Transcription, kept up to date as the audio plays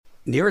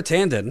Neera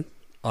Tanden,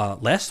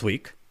 last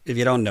week, if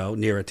you don't know,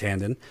 Neera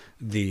Tanden,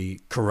 the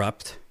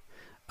corrupt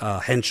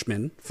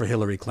henchman for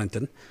Hillary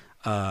Clinton,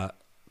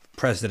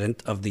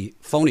 president of the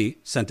phony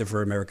Center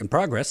for American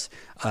Progress,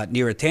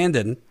 Neera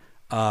Tanden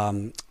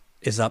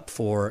is up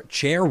for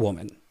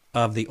chairwoman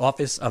of the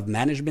Office of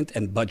Management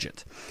and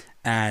Budget.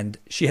 And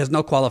she has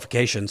no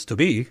qualifications to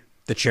be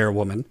the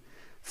chairwoman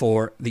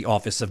for the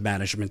Office of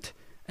Management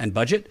and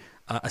Budget.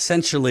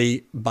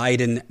 Essentially,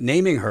 Biden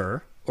naming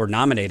her or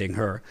nominating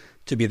her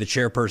to be the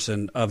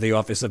chairperson of the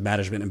Office of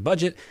Management and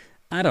Budget,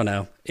 I don't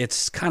know.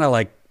 It's kind of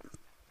like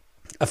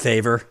a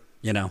favor,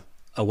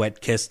 a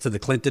wet kiss to the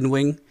Clinton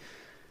wing.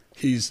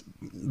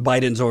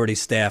 Biden's already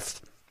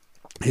staffed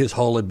his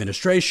whole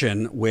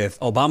administration with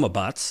Obama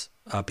bots,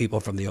 people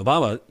from the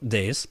Obama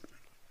days.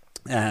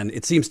 And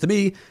it seems to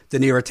me the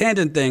Neera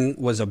Tanden thing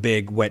was a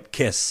big wet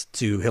kiss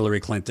to Hillary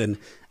Clinton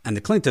and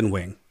the Clinton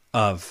wing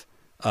of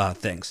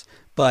things.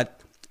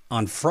 But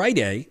on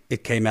Friday,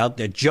 it came out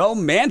that Joe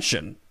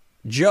Manchin,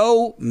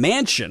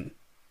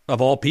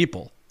 of all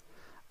people,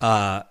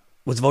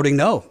 was voting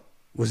no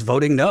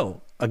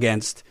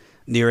against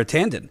Neera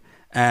Tanden.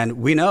 And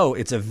we know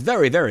it's a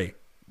very, very,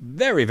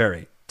 very,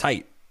 very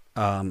tight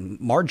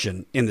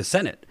margin in the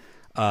Senate,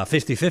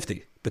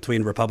 50-50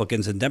 between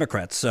Republicans and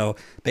Democrats. So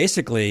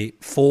basically,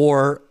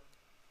 for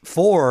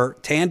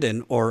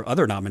Tanden or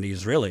other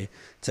nominees, really,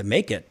 to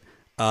make it,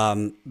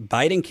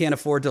 Biden can't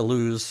afford to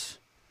lose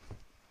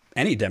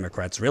any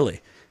Democrats,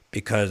 really,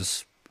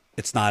 because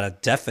it's not a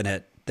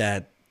definite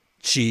that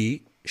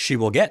she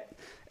will get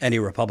any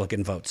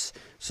Republican votes.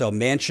 So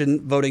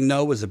Manchin voting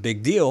no was a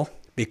big deal,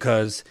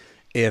 because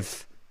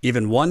if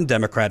even one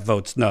Democrat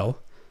votes no,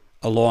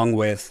 along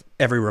with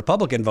every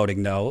Republican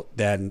voting no,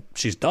 then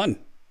she's done,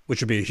 which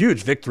would be a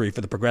huge victory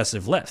for the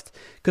progressive left.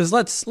 Because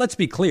let's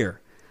be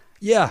clear.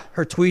 Yeah,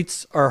 her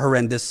tweets are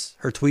horrendous.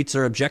 Her tweets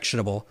are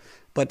objectionable.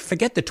 But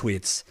forget the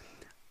tweets.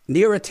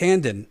 Neera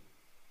Tanden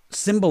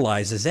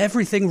symbolizes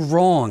everything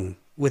wrong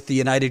with the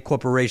United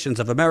Corporations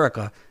of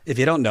America. If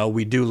you don't know,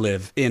 we do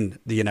live in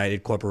the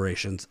United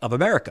Corporations of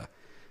America.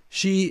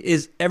 She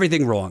is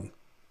everything wrong.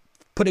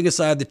 Putting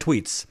aside the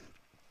tweets,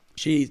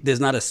 there's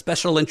not a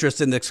special interest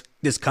in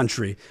this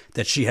country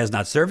that she has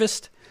not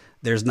serviced.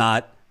 There's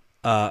not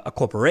a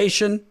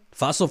corporation,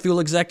 fossil fuel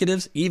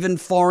executives, even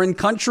foreign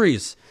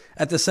countries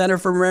at the Center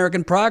for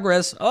American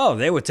Progress. Oh,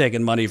 they were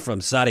taking money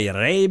from Saudi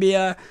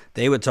Arabia.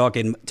 They were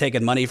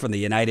taking money from the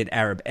United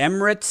Arab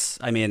Emirates.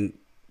 I mean,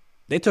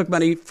 they took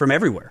money from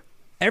everywhere.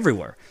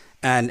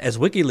 And as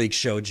WikiLeaks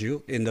showed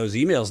you in those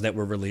emails that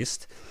were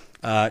released,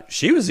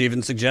 she was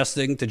even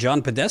suggesting to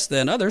John Podesta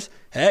and others,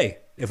 hey,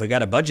 if we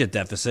got a budget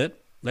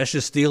deficit, let's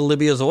just steal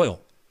Libya's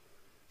oil.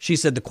 She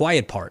said the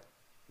quiet part.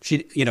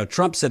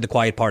 Trump said the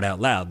quiet part out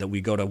loud, that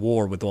we go to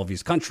war with all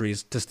these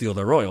countries to steal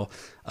their oil.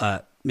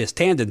 Miss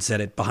Tanden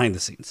said it behind the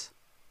scenes.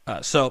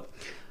 So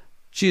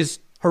she's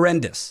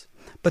horrendous.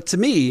 But to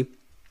me,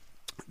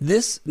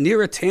 this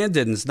Neera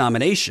Tanden's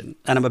nomination,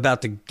 and I'm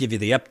about to give you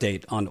the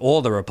update on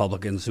all the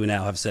Republicans who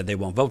now have said they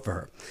won't vote for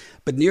her.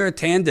 But Neera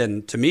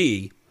Tanden, to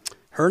me,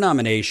 her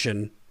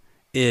nomination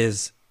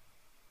is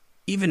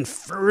even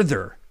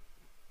further.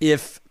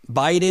 If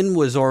Biden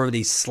was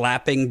already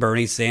slapping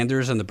Bernie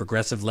Sanders and the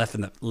progressive left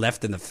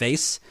in the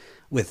face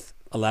with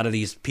a lot of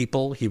these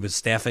people he was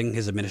staffing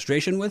his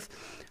administration with,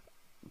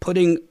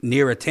 nominating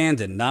Neera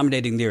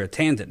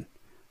Tanden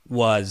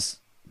was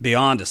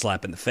beyond a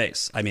slap in the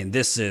face. I mean,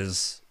 this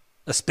is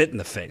a spit in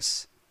the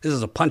face. This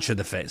is a punch in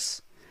the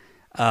face.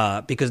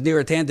 Because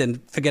Neera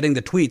Tanden, forgetting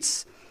the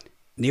tweets,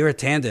 Neera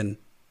Tanden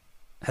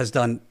has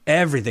done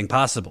everything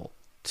possible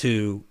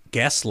to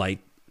gaslight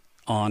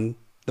on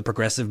the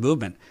progressive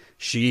movement.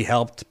 She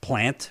helped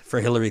plant for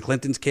Hillary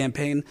Clinton's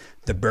campaign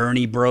the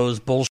Bernie Bros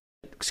bullshit.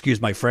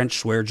 Excuse my French,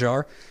 swear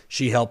jar.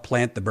 She helped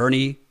plant the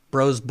Bernie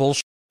Bros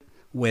bullshit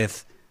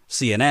with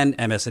CNN,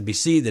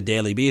 MSNBC, The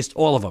Daily Beast,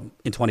 all of them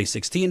in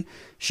 2016.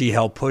 She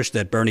helped push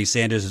that Bernie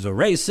Sanders is a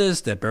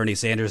racist, that Bernie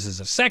Sanders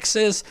is a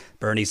sexist,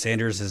 Bernie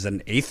Sanders is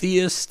an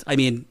atheist. I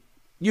mean,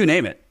 you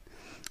name it.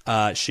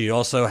 She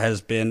also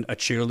has been a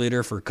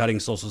cheerleader for cutting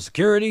Social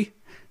Security,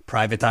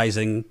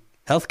 privatizing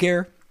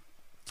healthcare,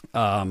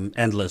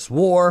 endless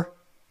war.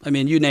 I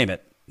mean, you name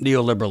it.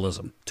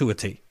 Neoliberalism to a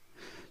T.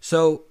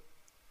 So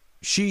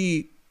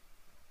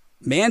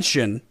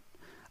Manchin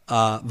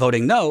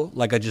voting no,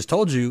 like I just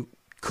told you,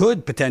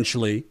 could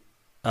potentially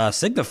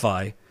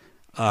signify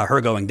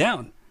her going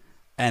down.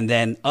 And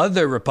then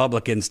other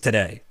Republicans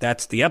today,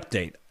 that's the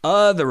update.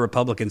 Other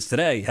Republicans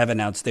today have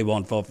announced they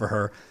won't vote for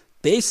her,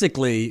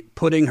 basically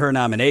putting her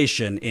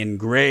nomination in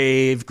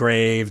grave,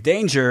 grave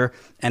danger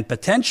and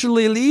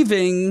potentially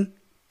leaving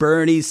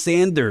Bernie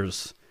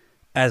Sanders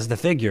as the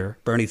figure.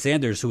 Bernie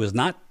Sanders, who has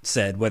not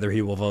said whether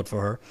he will vote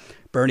for her.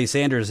 Bernie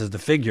Sanders is the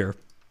figure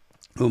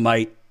who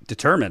might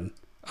determine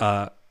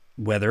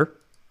whether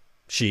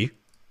she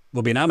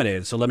will be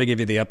nominated. So let me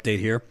give you the update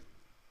here.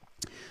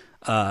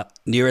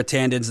 Neera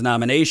Tanden's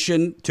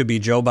nomination to be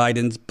Joe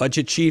Biden's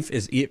budget chief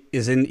is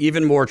in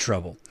even more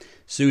trouble.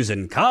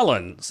 Susan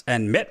Collins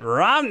and Mitt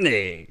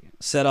Romney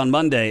said on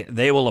Monday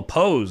they will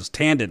oppose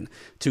Tandon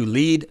to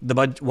lead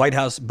the White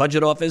House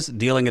Budget Office,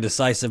 dealing a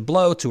decisive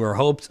blow to her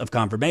hopes of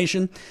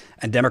confirmation.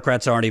 And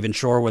Democrats aren't even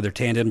sure whether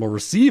Tandon will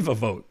receive a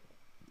vote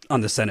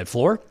on the Senate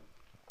floor.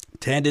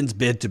 Tandon's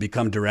bid to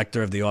become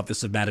director of the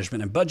Office of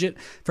Management and Budget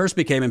first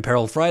became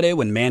imperiled Friday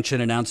when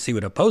Manchin announced he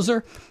would oppose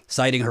her,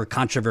 citing her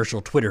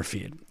controversial Twitter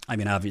feed. I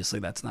mean, obviously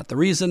that's not the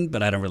reason,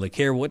 but I don't really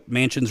care what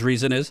Manchin's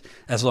reason is,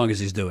 as long as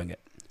he's doing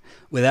it.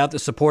 Without the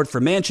support for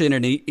Manchin in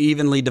an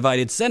evenly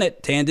divided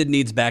Senate, Tandon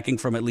needs backing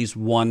from at least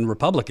one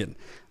Republican.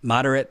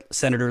 Moderate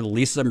Senator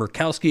Lisa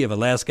Murkowski of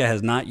Alaska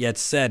has not yet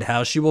said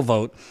how she will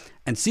vote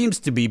and seems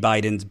to be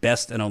Biden's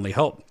best and only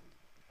hope.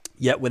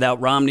 Yet without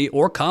Romney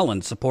or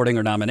Collins supporting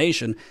her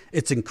nomination,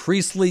 it's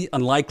increasingly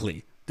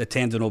unlikely that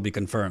Tandon will be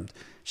confirmed.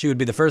 She would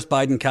be the first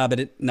Biden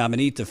cabinet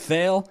nominee to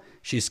fail.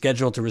 She's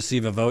scheduled to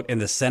receive a vote in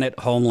the Senate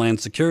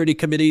Homeland Security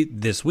Committee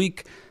this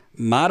week.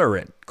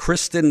 Moderate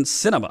Kristen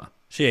Sinema,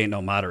 she ain't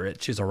no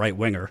moderate, she's a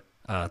right-winger,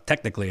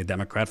 technically a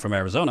Democrat from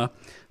Arizona,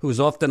 who is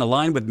often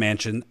aligned with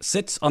Manchin,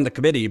 sits on the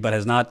committee but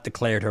has not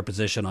declared her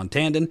position on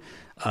Tandon.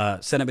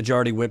 Senate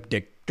Majority Whip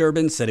Dick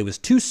Durbin said it was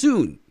too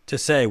soon to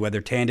say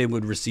whether Tandon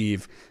would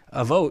receive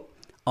a vote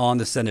on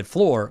the Senate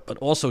floor, but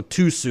also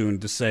too soon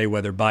to say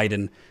whether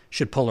Biden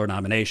should pull her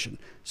nomination.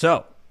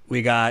 So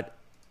we got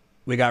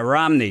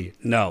Romney,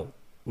 no.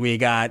 We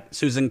got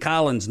Susan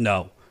Collins,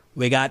 no.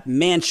 We got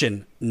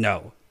Manchin,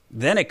 no.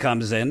 Then it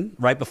comes in,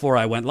 right before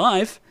I went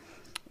live,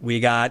 we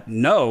got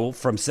no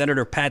from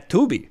Senator Pat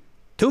Toomey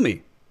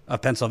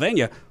of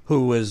Pennsylvania,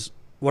 who was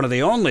one of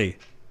the only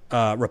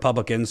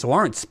Republicans who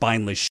aren't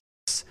spineless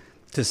shits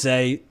to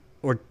say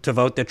or to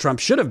vote that Trump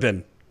should have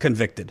been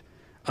convicted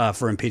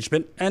for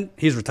impeachment. And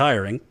he's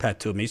retiring, Pat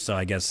Toomey, so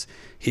I guess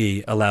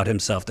he allowed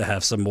himself to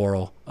have some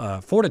moral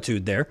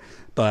fortitude there.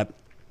 But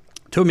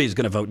Toomey's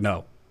going to vote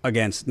no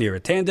against Neera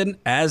Tandon,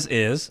 as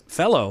is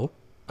fellow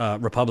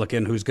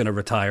Republican who's going to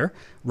retire,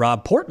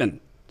 Rob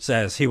Portman,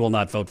 says he will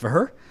not vote for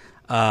her.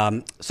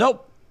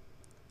 So,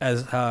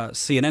 as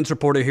CNN's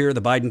reporter here,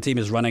 the Biden team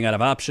is running out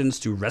of options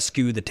to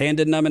rescue the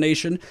Tandon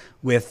nomination.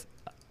 With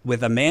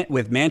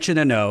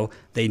Manchin a no,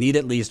 they need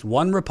at least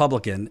one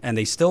Republican, and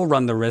they still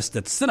run the risk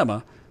that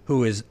Sinema,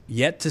 who is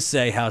yet to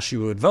say how she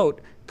would vote,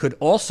 could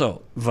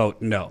also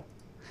vote no.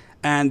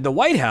 And the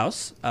White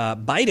House,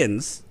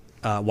 Biden's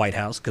White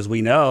House, because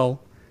we know,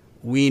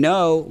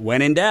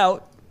 when in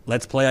doubt,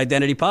 let's play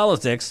identity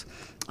politics.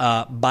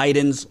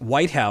 Biden's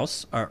White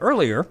House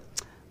earlier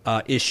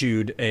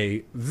issued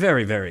a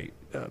very, very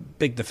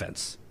big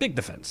defense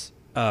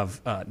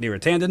of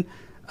Neera Tandon.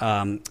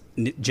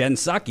 Jen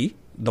Psaki,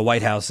 the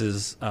White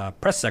House's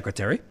press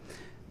secretary,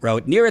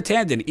 wrote, Neera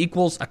Tandon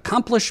equals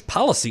accomplished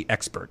policy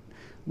expert.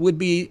 Would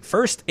be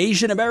first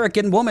Asian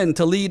American woman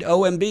to lead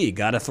OMB.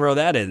 Got to throw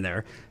that in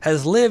there.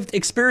 Has lived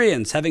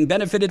experience, having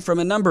benefited from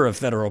a number of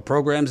federal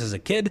programs as a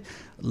kid,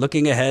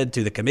 looking ahead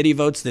to the committee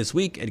votes this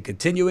week and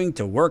continuing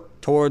to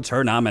work towards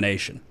her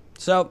nomination.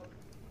 So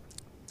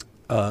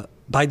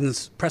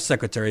Biden's press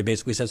secretary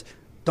basically says,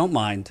 don't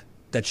mind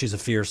that she's a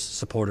fierce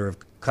supporter of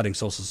cutting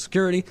Social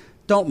Security.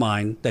 Don't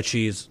mind that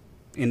she's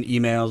in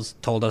emails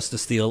told us to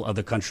steal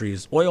other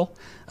countries' oil.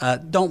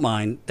 Don't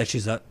mind that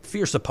she's a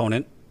fierce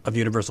opponent of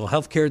universal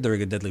health care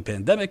during a deadly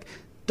pandemic.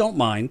 Don't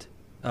mind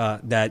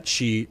that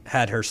she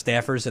had her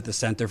staffers at the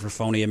Center for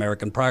Phony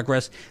American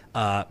Progress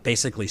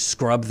basically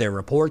scrub their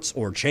reports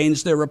or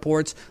change their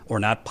reports or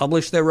not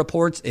publish their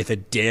reports if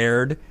it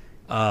dared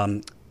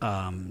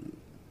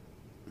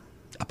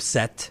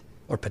upset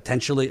or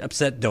potentially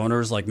upset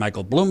donors like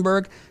Michael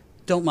Bloomberg.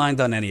 Don't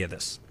mind on any of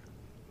this.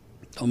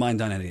 And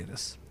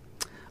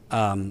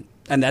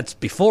that's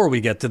before we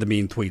get to the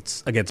mean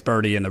tweets against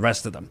Bernie and the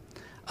rest of them.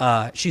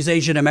 She's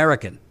Asian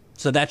American,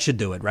 so that should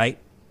do it, right?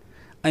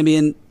 I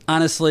mean,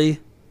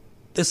 honestly,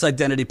 this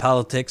identity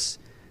politics,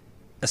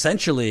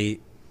 essentially,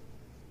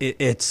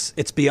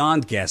 it's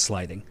beyond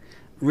gaslighting.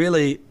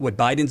 Really, what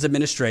Biden's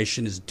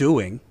administration is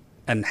doing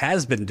and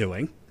has been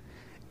doing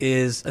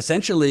is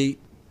essentially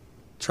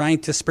trying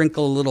to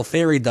sprinkle a little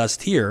fairy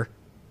dust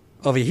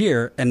over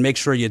here, and make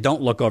sure you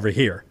don't look over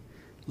here.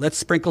 Let's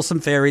sprinkle some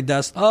fairy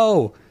dust.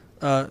 Oh,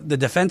 the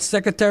defense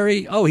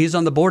secretary, he's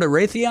on the board at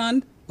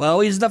Raytheon?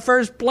 Well, he's the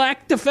first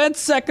black defense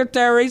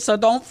secretary, so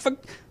don't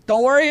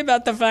worry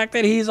about the fact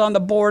that he's on the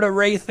board of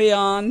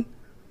Raytheon.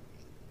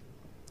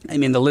 I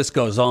mean, the list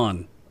goes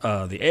on.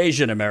 The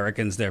Asian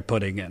Americans they're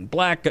putting in,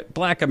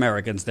 black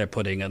Americans they're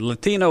putting in,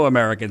 Latino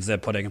Americans they're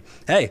putting in.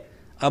 Hey,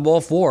 I'm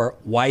all for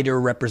wider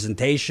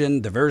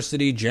representation,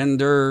 diversity,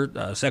 gender,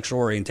 sexual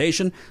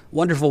orientation.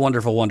 Wonderful,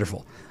 wonderful,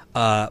 wonderful.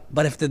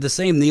 But if they're the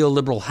same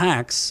neoliberal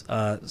hacks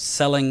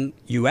selling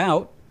you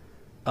out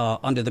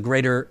under the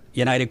greater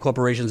United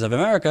Corporations of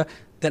America,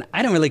 then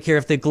I don't really care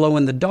if they glow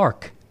in the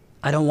dark.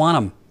 I don't want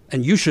them,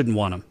 and you shouldn't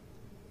want them.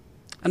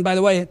 And by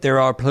the way, there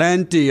are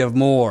plenty of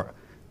more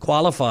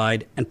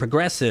qualified and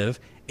progressive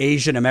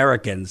Asian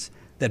Americans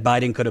that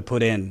Biden could have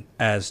put in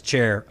as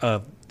chair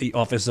of the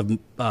Office of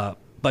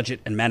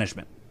Budget and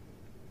Management.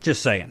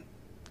 Just saying.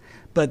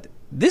 But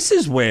this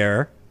is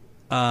where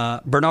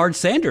Bernard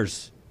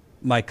Sanders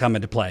might come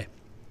into play.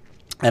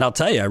 And I'll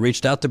tell you, I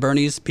reached out to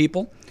Bernie's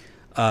people.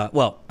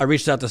 I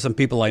reached out to some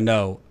people I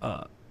know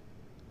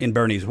in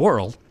Bernie's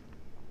world.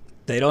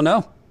 They don't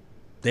know.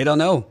 They don't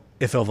know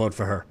if he'll vote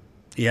for her.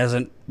 He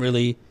hasn't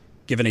really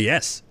given a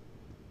yes.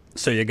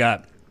 So you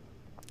got,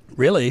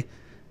 really,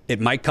 it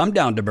might come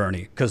down to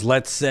Bernie. Because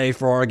let's say,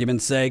 for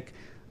argument's sake,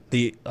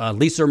 the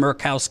Lisa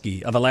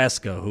Murkowski of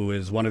Alaska, who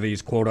is one of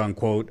these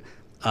quote-unquote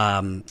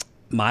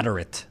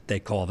moderate, they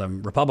call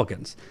them,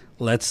 Republicans.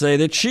 Let's say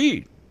that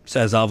she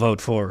says, I'll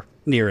vote for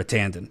Neera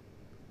Tanden.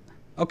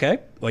 Okay,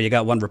 well, you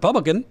got one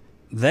Republican.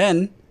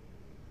 Then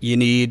you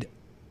need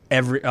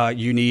if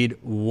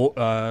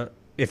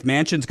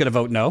Manchin's going to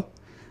vote no,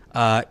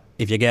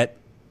 if you get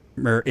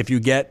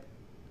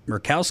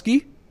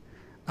Murkowski,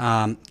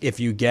 if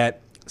you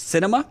get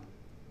Sinema,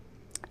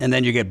 and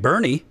then you get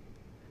Bernie,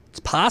 it's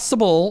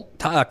possible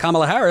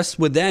Kamala Harris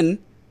would then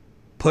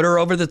put her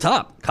over the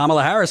top.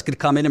 Kamala Harris could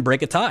come in and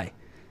break a tie.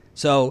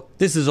 So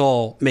this is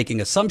all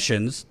making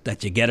assumptions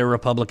that you get a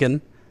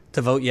Republican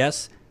to vote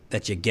yes,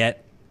 that you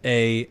get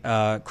a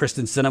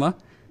Kristen Sinema.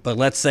 But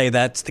let's say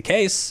that's the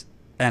case,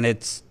 and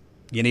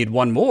you need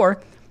one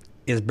more.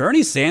 Is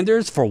Bernie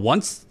Sanders, for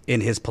once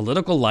in his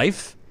political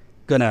life,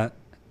 going to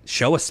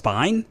show a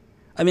spine?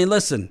 I mean,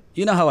 listen,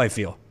 you know how I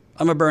feel.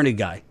 I'm a Bernie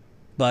guy.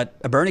 But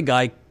a Bernie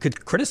guy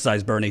could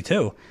criticize Bernie,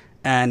 too.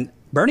 And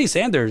Bernie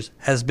Sanders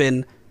has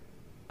been,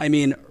 just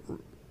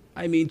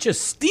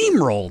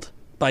steamrolled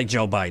by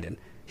Joe Biden.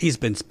 He's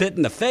been spit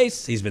in the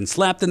face. He's been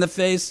slapped in the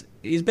face.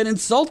 He's been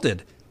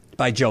insulted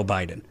by Joe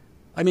Biden.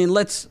 I mean,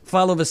 let's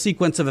follow the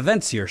sequence of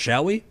events here,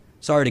 shall we?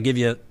 Sorry to give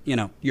you,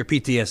 your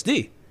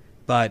PTSD.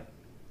 But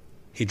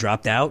he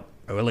dropped out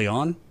early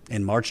on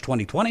in March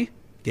 2020,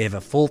 gave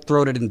a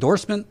full-throated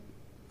endorsement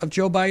of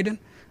Joe Biden,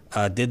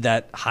 did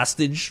that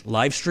hostage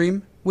live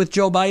stream with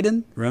Joe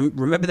Biden.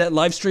 Remember that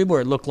live stream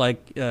where it looked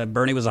like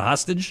Bernie was a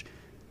hostage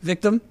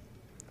victim?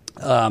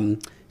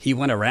 He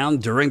went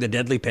around during the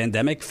deadly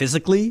pandemic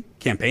physically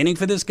campaigning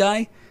for this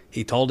guy.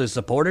 He told his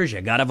supporters,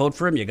 you got to vote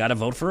for him, you got to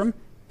vote for him.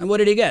 And what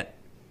did he get?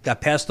 Got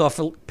passed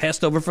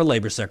over for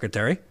labor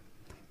secretary.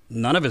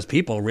 None of his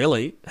people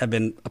really have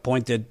been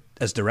appointed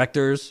as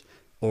directors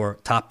or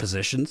top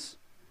positions.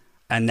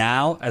 And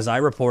now, as I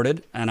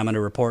reported, and I'm going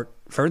to report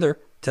further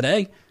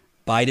today,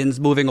 Biden's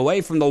moving away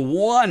from the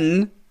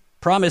one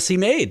promise he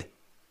made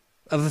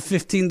of a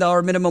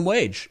 $15 minimum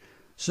wage.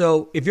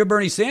 So if you're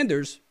Bernie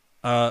Sanders,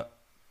 A,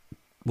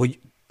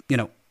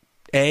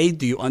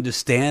 do you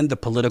understand the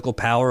political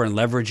power and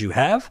leverage you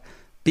have?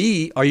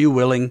 B, are you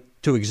willing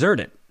to exert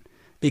it?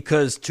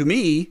 Because to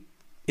me,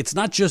 it's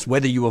not just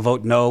whether you will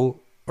vote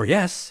no or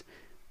yes.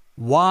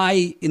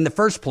 Why, in the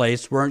first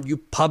place, weren't you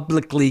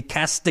publicly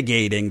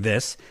castigating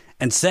this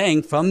and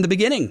saying from the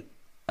beginning,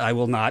 I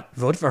will not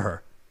vote for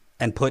her,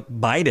 and put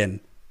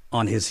Biden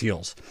on his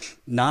heels?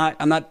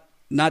 I'm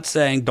not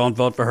saying don't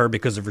vote for her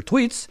because of her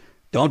tweets.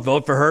 Don't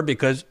vote for her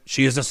because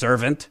she is a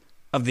servant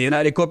of the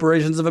United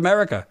Corporations of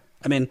America.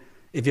 I mean,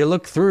 if you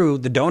look through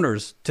the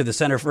donors to the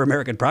Center for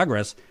American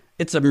Progress,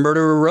 it's a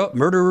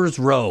murderer's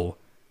row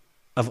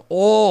of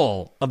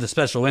all of the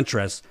special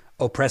interests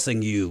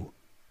oppressing you,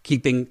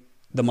 keeping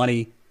the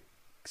money,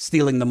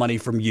 stealing the money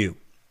from you.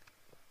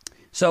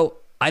 So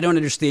I don't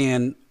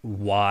understand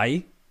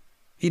why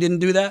he didn't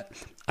do that.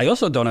 I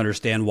also don't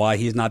understand why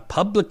he's not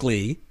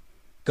publicly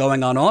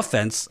going on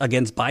offense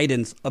against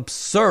Biden's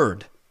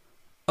absurd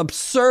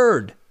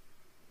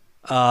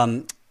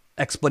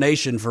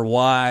explanation for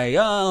why,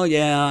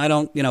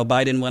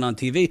 Biden went on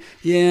TV.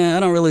 Yeah, I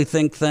don't really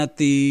think that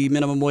the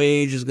minimum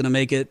wage is going to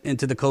make it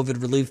into the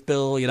COVID relief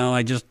bill.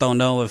 I just don't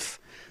know if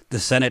the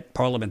Senate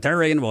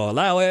parliamentarian will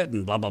allow it,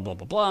 and blah, blah, blah,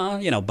 blah, blah.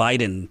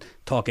 Biden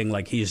talking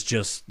like he's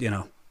just,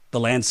 the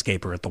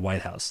landscaper at the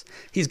White House.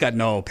 He's got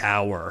no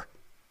power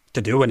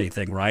to do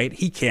anything, right?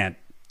 He can't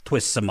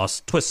twist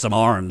some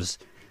arms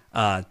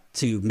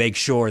to make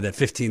sure that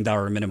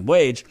 $15 minimum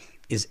wage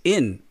is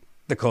in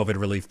the COVID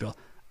relief bill.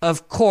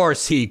 Of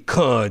course he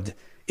could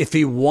if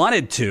he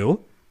wanted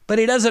to, but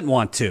he doesn't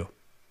want to.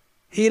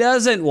 He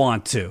doesn't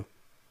want to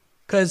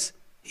because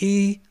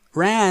he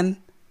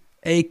ran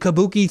a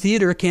kabuki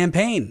theater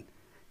campaign.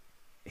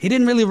 He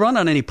didn't really run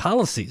on any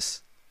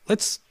policies.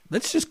 Let's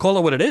just call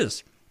it what it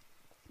is.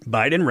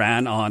 Biden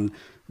ran on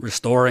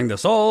restoring the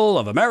soul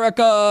of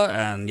America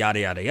and yada,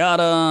 yada,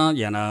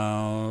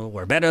 yada.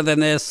 We're better than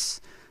this.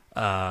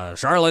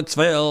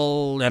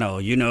 Charlottesville,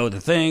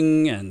 the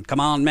thing, and come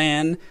on,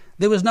 man.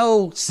 There was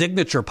no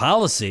signature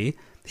policy.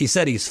 He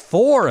said he's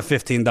for a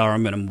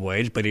 $15 minimum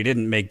wage, but he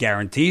didn't make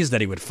guarantees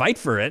that he would fight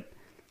for it.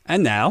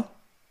 And now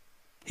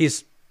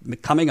he's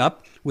coming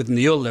up with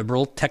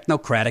neoliberal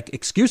technocratic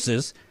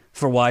excuses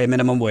for why a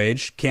minimum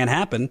wage can't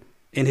happen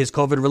in his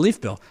COVID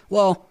relief bill.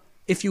 Well,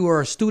 if you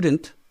are a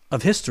student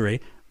of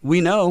history,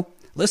 we know,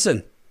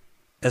 listen,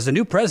 as a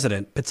new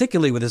president,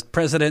 particularly with his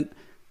president,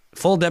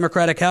 full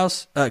Democratic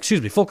House,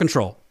 full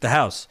control, the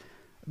House,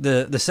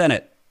 the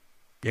Senate,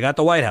 you got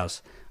the White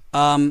House.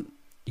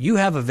 You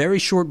have a very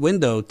short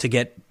window to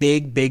get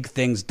big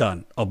things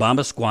done.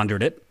 Obama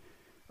squandered it.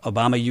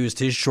 Obama used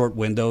his short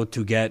window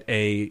to get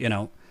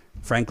a,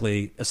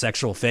 frankly, a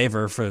sexual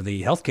favor for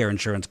the healthcare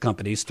insurance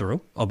companies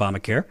through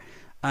Obamacare.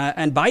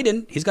 And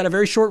Biden, he's got a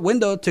very short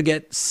window to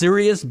get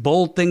serious,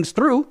 bold things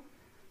through.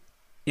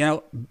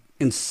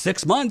 In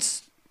 6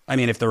 months, I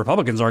mean, if the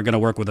Republicans aren't going to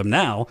work with him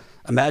now,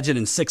 imagine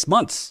in 6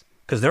 months,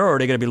 because they're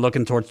already going to be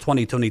looking towards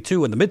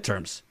 2022 in the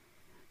midterms.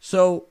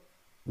 So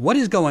what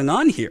is going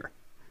on here?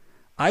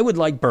 I would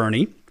like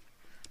Bernie,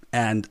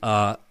 and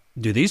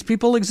do these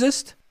people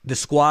exist? The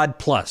Squad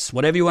Plus,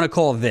 whatever you want to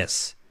call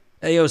this.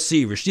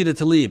 AOC, Rashida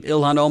Tlaib,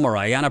 Ilhan Omar,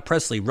 Ayanna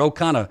Pressley, Ro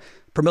Khanna,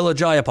 Pramila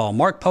Jayapal,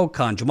 Mark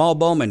Pocan, Jamal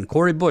Bowman,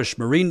 Cori Bush,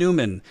 Marie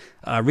Newman,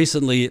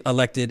 recently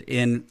elected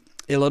in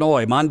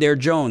Illinois, Mondaire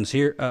Jones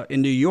here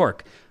in New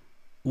York.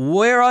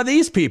 Where are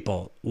these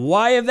people?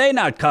 Why have they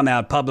not come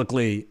out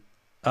publicly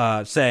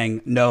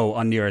saying no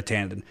on Neera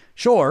Tanden?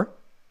 Sure,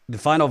 the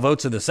final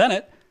votes of the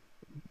Senate,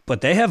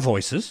 but they have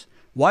voices.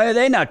 Why are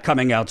they not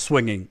coming out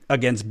swinging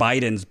against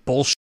Biden's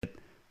bullshit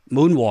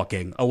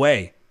moonwalking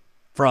away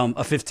from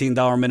a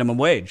 $15 minimum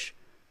wage?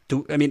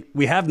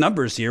 We have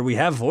numbers here. We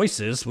have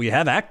voices. We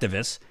have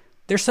activists.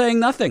 They're saying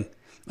nothing.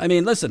 I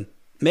mean, listen,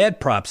 mad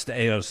props to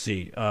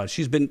AOC.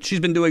 She's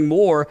been doing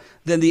more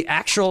than the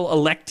actual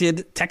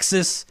elected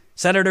Texas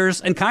senators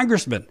and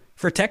congressmen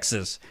for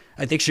Texas.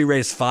 I think she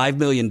raised $5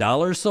 million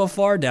so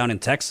far down in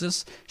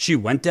Texas. She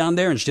went down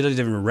there and she didn't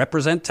even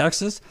represent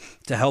Texas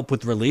to help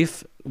with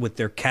relief with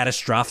their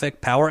catastrophic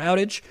power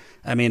outage.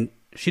 I mean,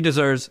 she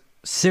deserves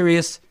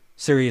serious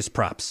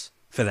props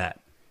for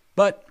that.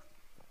 But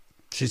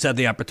she's had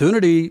the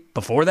opportunity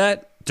before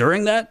that,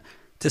 during that,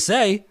 to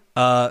say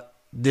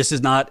this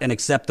is not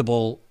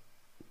acceptable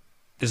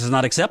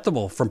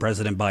from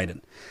President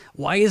Biden.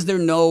 Why is there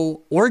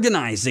no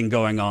organizing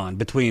going on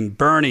between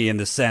Bernie and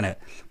the Senate?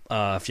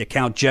 If you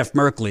count Jeff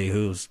Merkley,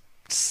 who's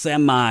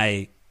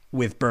semi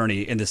with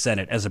Bernie in the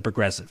Senate as a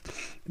progressive.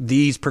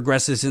 These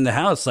progressives in the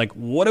House, like,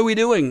 what are we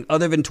doing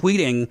other than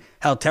tweeting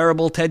how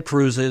terrible Ted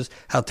Cruz is,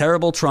 how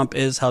terrible Trump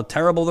is, how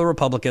terrible the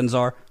Republicans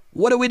are?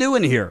 What are we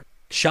doing here?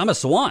 Shama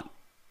Sawant,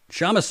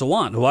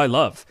 who I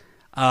love,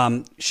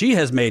 she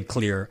has made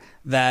clear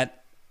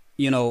that,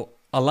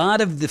 a lot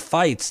of the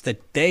fights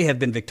that they have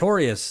been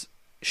victorious,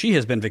 she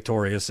has been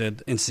victorious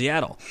in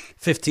Seattle,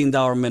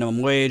 $15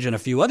 minimum wage and a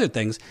few other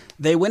things.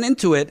 They went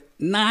into it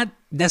not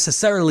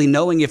necessarily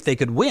knowing if they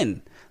could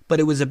win, but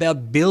it was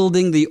about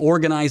building the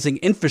organizing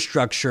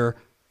infrastructure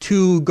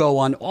to go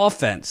on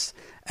offense.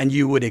 And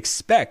you would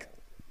expect,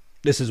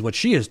 this is what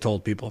she has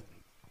told people,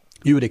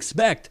 you would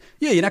expect,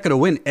 you're not going to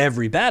win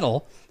every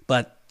battle,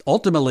 but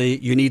ultimately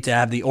you need to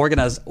have the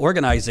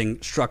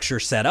organizing structure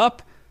set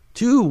up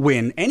to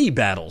win any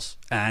battles.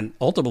 And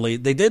ultimately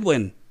they did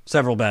win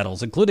several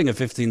battles, including a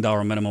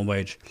 $15 minimum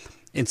wage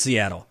in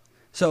Seattle.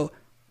 So,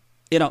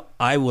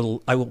 I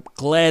will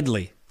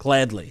gladly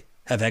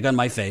have egg on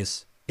my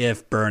face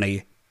if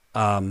Bernie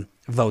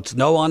votes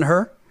no on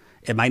her.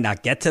 It might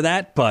not get to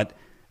that, but,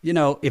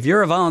 if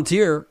you're a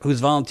volunteer who's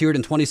volunteered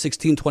in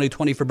 2016,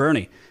 2020 for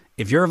Bernie,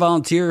 if you're a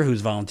volunteer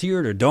who's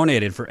volunteered or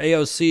donated for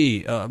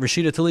AOC,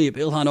 Rashida Tlaib,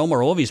 Ilhan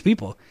Omar, all these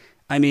people,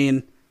 I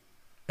mean,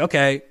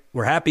 okay,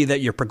 we're happy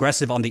that you're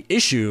progressive on the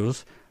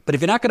issues, but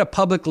if you're not going to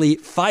publicly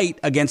fight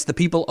against the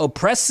people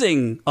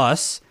oppressing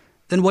us,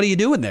 then what are you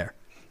doing there?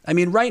 I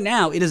mean, right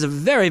now, it is a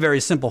very, very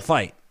simple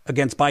fight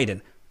against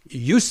Biden.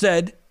 You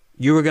said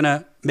you were going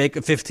to make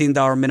a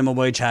 $15 minimum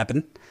wage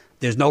happen.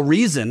 There's no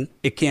reason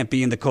it can't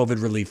be in the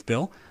COVID relief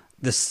bill.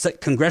 The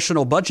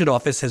Congressional Budget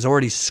Office has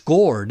already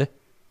scored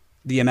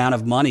the amount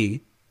of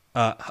money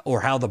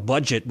or how the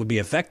budget would be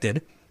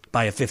affected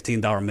by a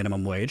 $15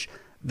 minimum wage.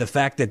 The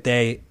fact that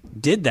they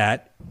did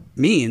that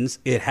means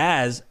it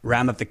has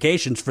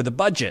ramifications for the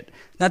budget.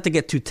 Not to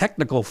get too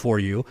technical for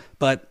you,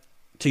 but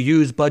to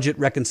use budget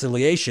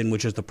reconciliation,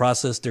 which is the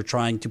process they're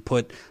trying to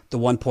put the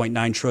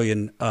 $1.9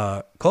 trillion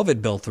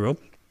COVID bill through,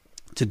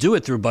 to do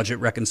it through budget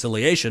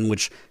reconciliation,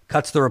 which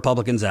cuts the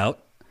Republicans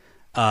out.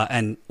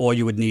 And all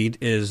you would need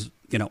is,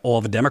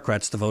 all the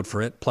Democrats to vote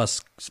for it,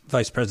 plus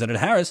Vice President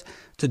Harris.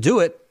 To do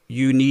it,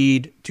 you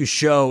need to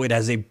show it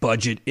has a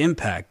budget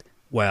impact.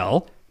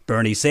 Well,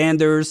 Bernie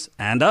Sanders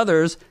and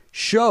others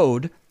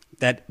showed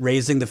that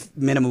raising the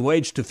minimum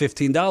wage to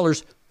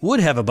 $15 would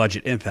have a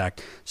budget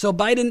impact. So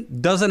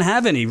Biden doesn't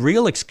have any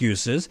real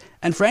excuses.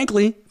 And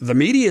frankly, the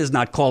media is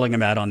not calling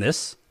him out on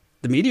this.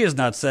 The media is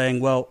not saying,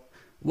 well,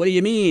 what do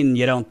you mean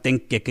you don't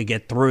think it could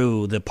get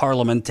through the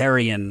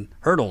parliamentarian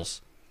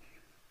hurdles?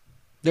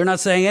 They're not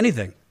saying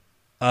anything.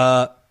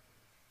 I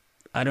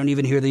don't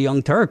even hear the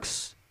Young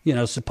Turks,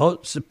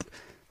 supposed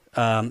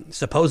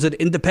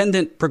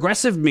independent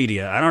progressive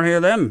media. I don't hear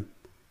them.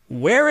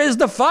 Where is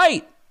the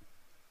fight?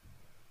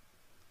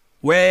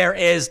 Where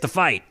is the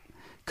fight?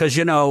 Because,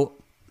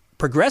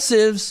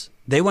 progressives,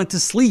 they went to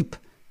sleep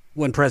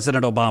when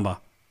President Obama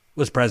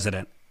was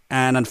president.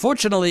 And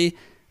unfortunately,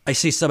 I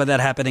see some of that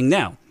happening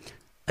now.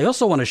 I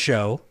also want to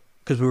show,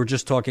 because we were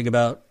just talking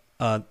about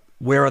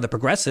where are the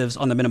progressives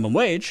on the minimum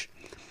wage.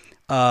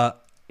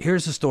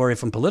 Here's a story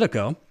from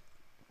Politico.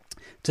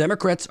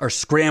 Democrats are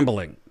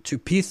scrambling to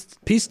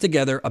piece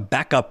together a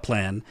backup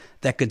plan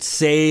that could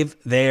save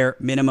their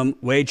minimum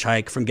wage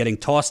hike from getting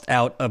tossed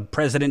out of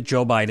President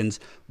Joe Biden's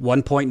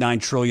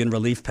 $1.9 trillion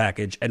relief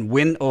package and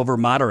win over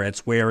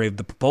moderates wary of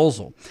the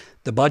proposal.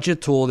 The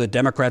budget tool that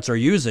Democrats are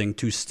using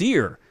to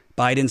steer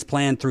Biden's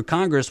plan through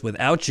Congress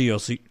without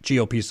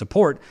GOP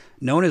support,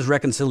 known as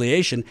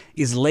reconciliation,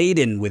 is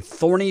laden with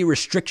thorny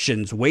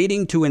restrictions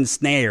waiting to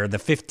ensnare the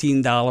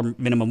 $15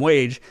 minimum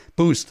wage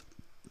boost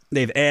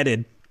they've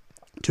added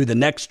to the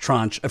next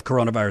tranche of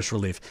coronavirus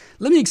relief.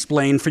 Let me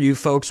explain for you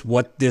folks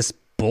what this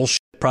bullshit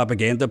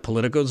propaganda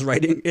Politico's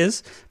writing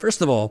is.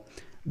 First of all,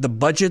 the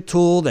budget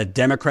tool that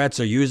Democrats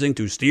are using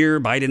to steer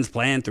Biden's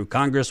plan through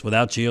Congress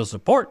without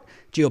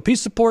GOP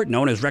support,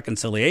 known as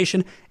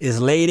reconciliation, is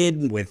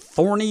laden with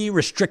thorny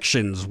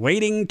restrictions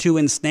waiting to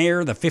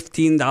ensnare the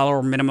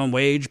 $15 minimum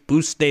wage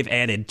boost they've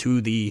added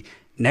to the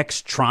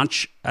next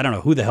tranche. I don't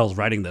know who the hell's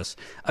writing this.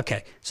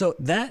 Okay, so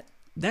that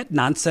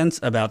nonsense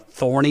about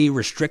thorny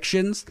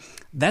restrictions,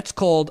 that's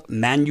called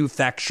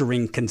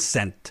manufacturing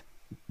consent.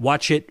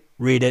 Watch it,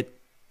 read it,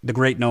 the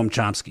great Noam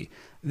Chomsky.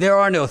 There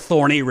are no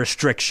thorny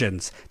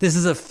restrictions. This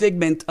is a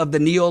figment of the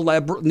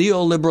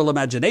neoliberal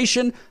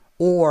imagination,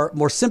 or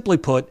more simply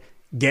put,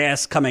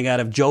 gas coming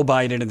out of Joe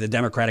Biden and the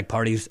Democratic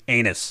Party's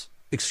anus.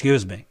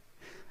 Excuse me.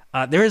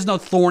 There is no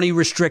thorny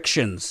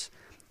restrictions.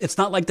 It's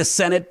not like the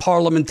Senate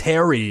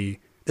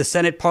parliamentarian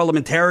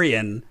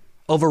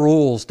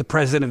overrules the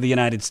president of the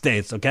United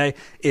States, okay?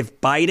 If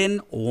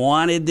Biden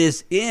wanted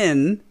this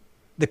in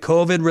the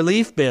COVID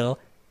relief bill,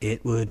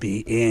 it would be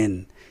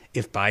in.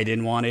 If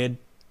Biden wanted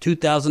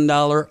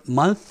 $2,000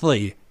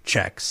 monthly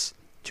checks,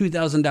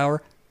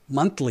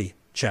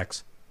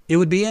 it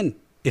would be in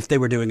if they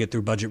were doing it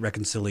through budget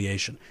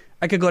reconciliation.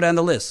 I could go down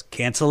the list,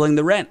 canceling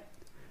the rent.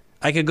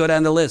 I could go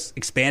down the list,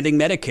 expanding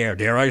Medicare,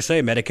 dare I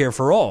say, Medicare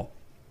for all.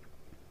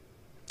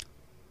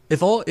 If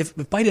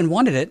Biden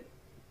wanted it,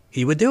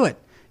 he would do it.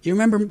 You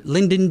remember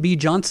Lyndon B.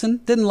 Johnson?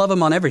 Didn't love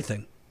him on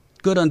everything.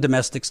 Good on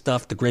domestic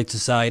stuff, the Great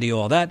Society,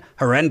 all that.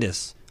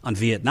 Horrendous on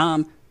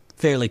Vietnam.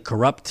 Fairly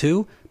corrupt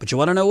too. But you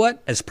want to know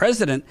what? As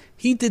president,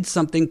 he did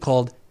something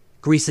called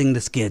greasing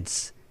the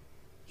skids.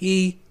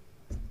 He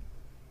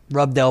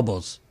rubbed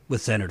elbows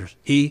with senators.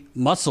 He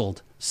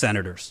muscled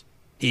senators.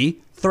 He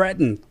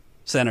threatened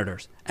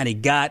senators. And he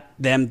got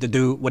them to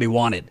do what he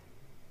wanted.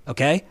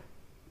 Okay?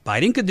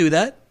 Biden could do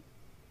that.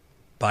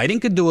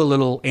 Biden could do a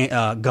little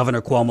Governor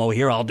Cuomo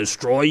here. I'll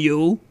destroy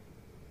you.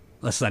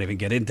 Let's not even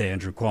get into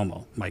Andrew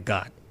Cuomo. My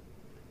God.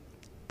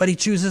 But he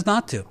chooses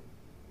not to.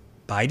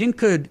 Biden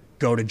could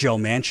go to Joe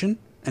Manchin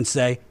and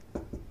say,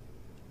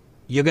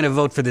 you're going to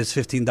vote for this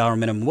 $15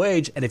 minimum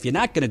wage. And if you're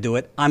not going to do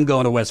it, I'm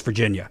going to West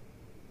Virginia.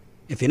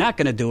 If you're not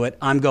going to do it,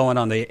 I'm going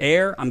on the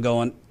air. I'm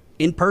going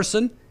in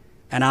person.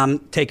 And I'm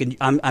taking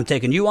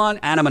you on.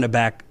 And I'm going to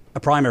back a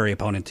primary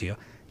opponent to you.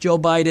 Joe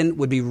Biden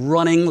would be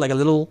running like a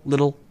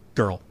little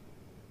girl.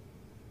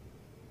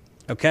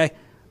 Okay?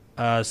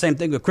 Same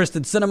thing with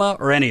Kristen Sinema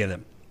or any of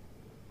them.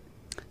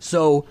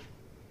 So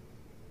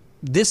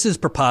this is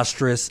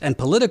preposterous, and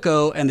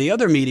Politico and the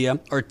other media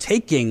are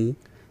taking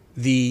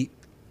the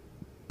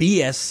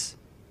BS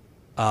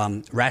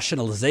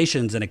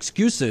rationalizations and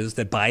excuses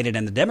that Biden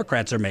and the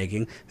Democrats are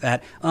making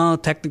that,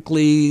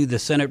 technically the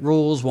Senate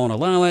rules won't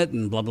allow it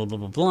and blah, blah, blah,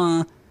 blah,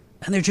 blah.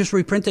 And they're just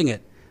reprinting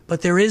it.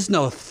 But there's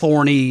no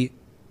thorny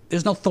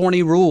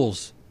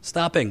rules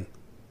stopping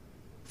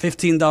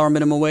 $15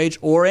 minimum wage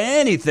or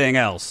anything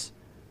else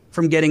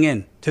from getting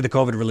in to the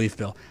COVID relief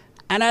bill.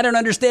 And I don't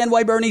understand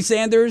why Bernie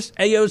Sanders,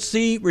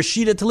 AOC,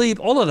 Rashida Tlaib,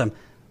 all of them,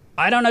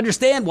 I don't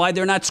understand why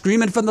they're not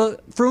screaming from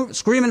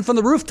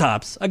the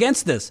rooftops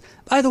against this.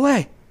 By the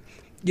way,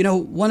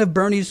 one of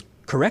Bernie's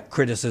correct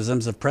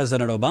criticisms of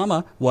President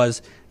Obama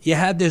was you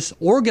had this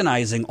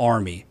organizing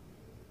army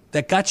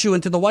that got you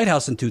into the White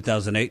House in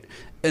 2008,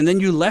 and then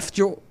you left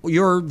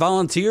your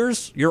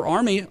volunteers, your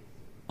army,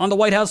 on the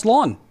White House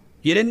lawn.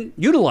 You didn't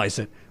utilize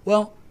it.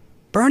 Well,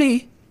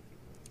 Bernie,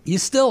 you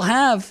still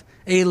have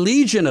a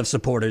legion of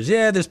supporters.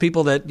 Yeah, there's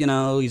people that,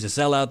 he's a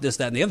sellout, this,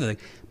 that, and the other thing.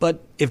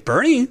 But if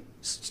Bernie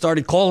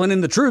started calling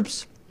in the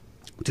troops,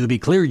 to be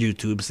clear,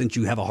 YouTube, since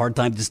you have a hard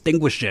time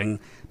distinguishing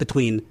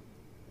between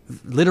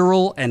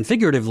literal and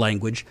figurative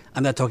language,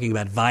 I'm not talking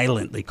about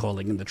violently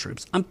calling in the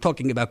troops. I'm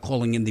talking about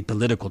calling in the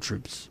political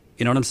troops.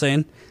 You know what I'm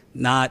saying?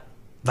 Not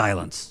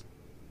violence,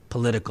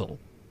 political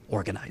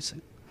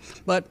organizing.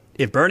 But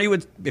if Bernie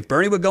would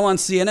go on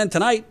CNN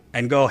tonight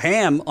and go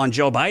ham on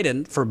Joe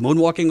Biden for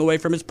moonwalking away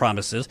from his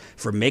promises,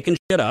 for making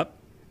shit up,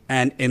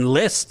 and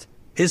enlist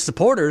his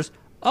supporters,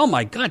 oh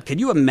my God, can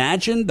you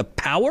imagine the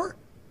power?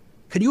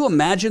 Can you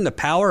imagine the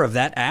power of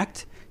that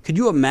act? Could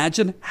you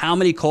imagine how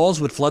many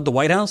calls would flood the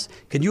White House?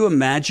 Can you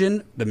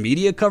imagine the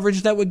media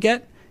coverage that would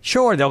get?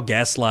 Sure, they'll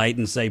gaslight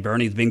and say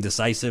Bernie's being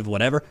decisive,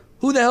 whatever.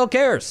 Who the hell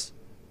cares?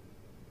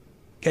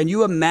 Can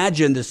you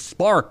imagine the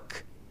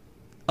spark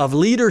of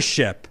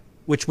leadership,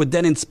 which would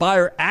then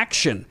inspire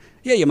action?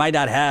 Yeah, you might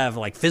not have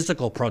like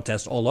physical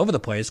protests all over the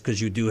place because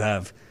you do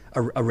have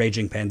a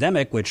raging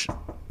pandemic, which,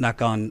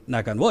 knock on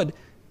wood,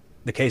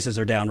 the cases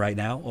are down right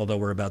now, although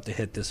we're about to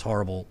hit this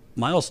horrible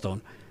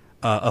milestone.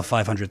 of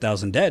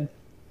 500,000 dead.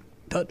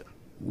 But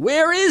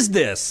where is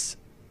this?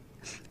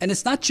 And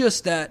it's not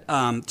just that,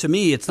 to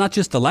me, it's not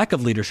just the lack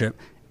of leadership.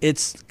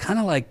 It's kind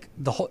of like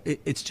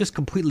it's just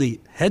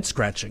completely head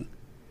scratching.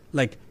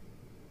 Like,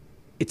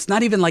 it's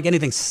not even like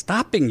anything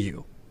stopping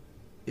you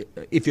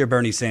if you're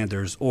Bernie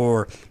Sanders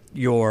or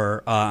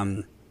you're,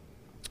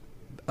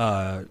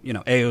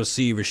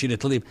 AOC, Rashida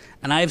Tlaib.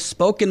 And I've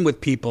spoken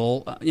with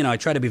people, I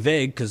try to be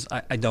vague because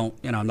I don't,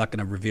 I'm not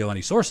going to reveal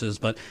any sources,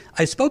 but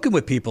I've spoken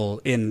with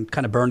people in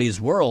kind of Bernie's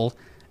world,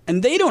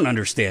 and they don't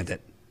understand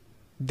it.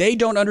 They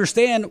don't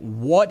understand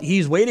what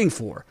he's waiting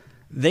for.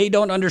 They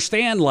don't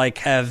understand, like,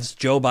 has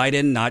Joe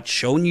Biden not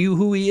shown you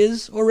who he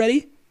is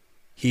already?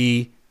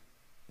 He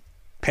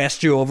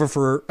passed you over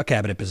for a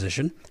cabinet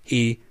position.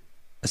 He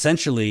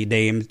essentially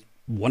named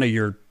one of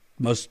your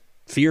most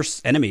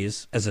fierce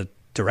enemies as a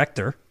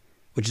director,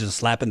 which is a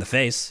slap in the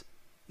face,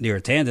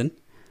 Neera Tanden.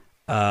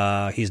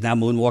 He's now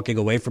moonwalking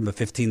away from a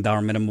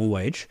 $15 minimum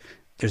wage.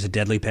 There's a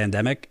deadly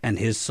pandemic, and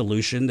his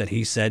solution that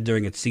he said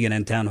during its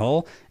CNN town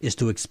hall is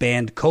to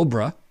expand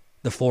COBRA,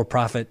 the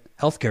for-profit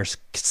healthcare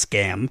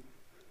scam.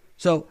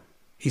 So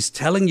he's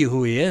telling you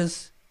who he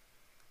is.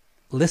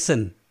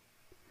 Listen,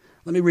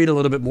 let me read a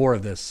little bit more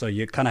of this so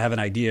you kind of have an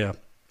idea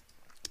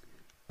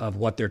of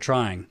what they're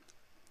trying.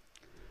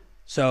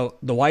 So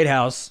the White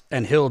House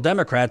and Hill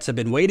Democrats have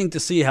been waiting to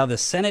see how the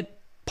Senate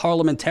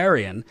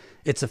parliamentarian,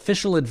 its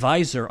official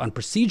advisor on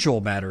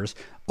procedural matters,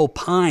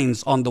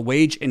 opines on the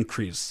wage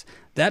increase.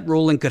 That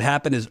ruling could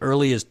happen as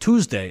early as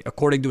Tuesday,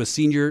 according to a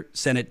senior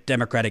Senate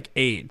Democratic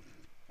aide.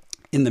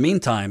 In the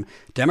meantime,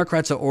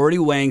 Democrats are already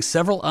weighing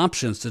several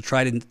options to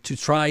try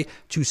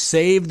to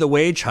save the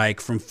wage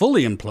hike from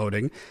fully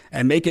imploding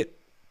and make it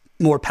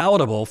more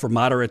palatable for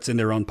moderates in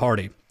their own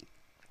party,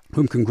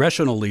 whom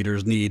congressional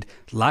leaders need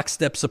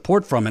lockstep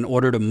support from in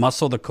order to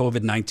muscle the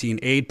COVID-19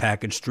 aid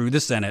package through the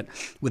Senate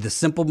with a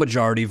simple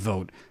majority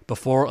vote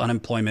before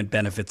unemployment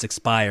benefits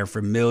expire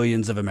for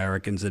millions of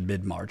Americans in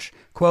mid-March.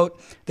 Quote,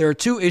 there are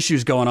two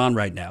issues going on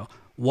right now.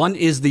 One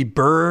is the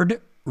Byrd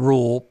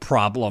rule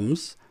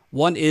problems.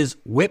 One is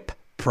whip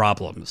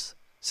problems,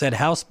 said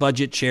House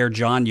Budget Chair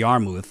John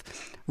Yarmuth,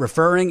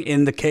 referring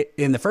in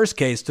the first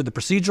case to the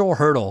procedural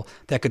hurdle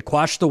that could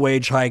quash the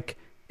wage hike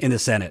in the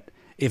Senate.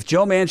 If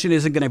Joe Manchin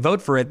isn't going to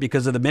vote for it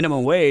because of the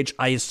minimum wage,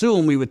 I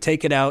assume we would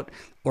take it out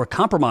or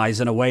compromise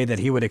in a way that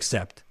he would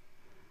accept.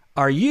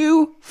 Are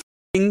you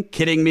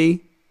kidding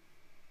me?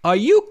 Are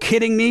you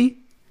kidding me?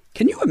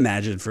 Can you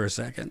imagine for a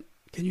second?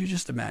 Can you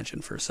just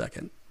imagine for a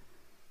second?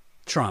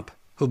 Trump,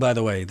 who, by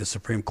the way, the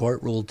Supreme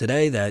Court ruled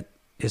today that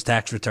his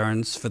tax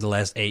returns for the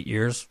last 8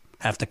 years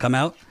have to come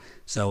out.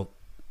 So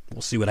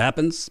we'll see what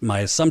happens. My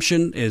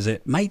assumption is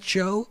it might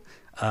show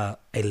a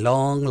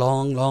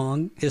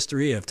long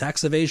history of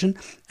tax evasion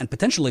and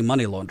potentially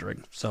money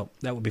laundering. So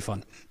that would be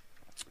fun.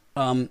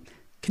 Can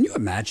you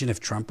imagine if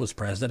Trump was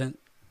president,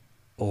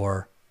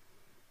 or,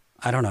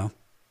 I don't know,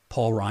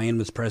 Paul Ryan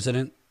was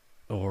president,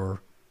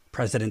 or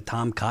President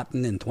Tom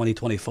Cotton in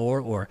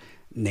 2024, or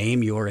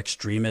name your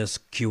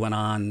extremist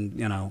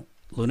QAnon,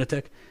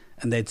 lunatic?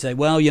 And they'd say,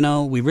 well,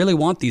 we really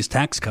want these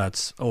tax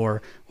cuts,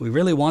 or we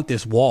really want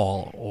this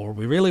wall, or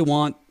we really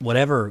want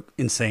whatever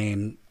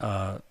insane,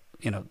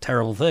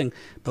 terrible thing.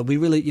 But we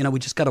really, we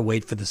just got to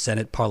wait for the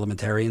Senate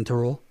parliamentarian to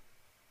rule.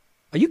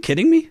 Are you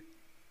kidding me?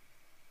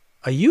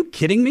 Are you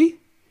kidding me?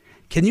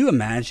 Can you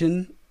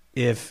imagine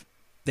if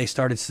they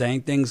started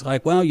saying things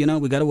like, well,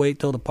 we got to wait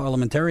till the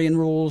parliamentarian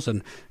rules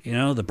and,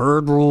 the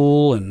Byrd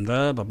rule and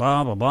blah, blah,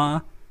 blah, blah,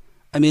 blah.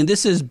 I mean,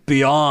 this is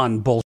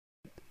beyond bullshit.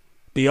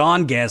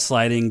 Beyond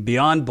gaslighting,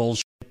 beyond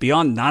bullshit,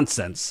 beyond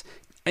nonsense.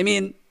 I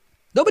mean,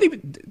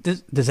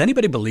 does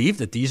anybody believe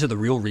that these are the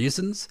real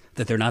reasons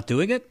that they're not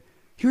doing it?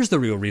 Here's the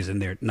real reason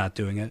they're not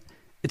doing it.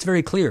 It's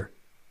very clear.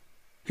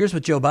 Here's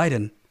what Joe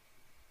Biden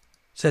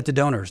said to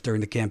donors during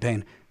the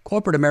campaign.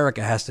 Corporate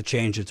America has to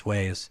change its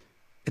ways.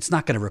 It's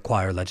not going to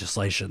require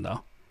legislation,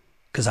 though,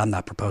 because I'm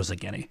not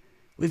proposing any.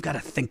 We've got to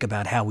think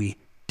about how we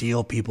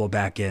deal people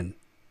back in.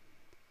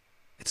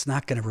 It's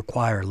not going to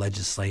require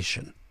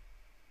legislation.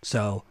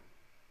 So,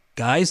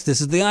 guys,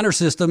 this is the honor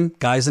system.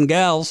 Guys and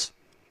gals,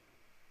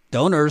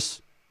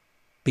 donors,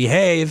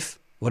 behave.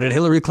 What did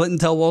Hillary Clinton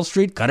tell Wall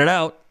Street? Cut it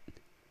out.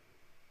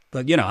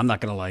 But, I'm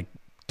not going to,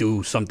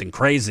 do something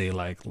crazy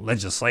like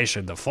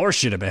legislation to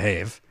force you to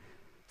behave,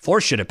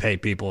 force you to pay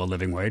people a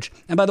living wage.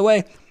 And by the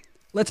way,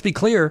 let's be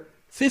clear,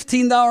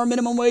 $15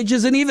 minimum wage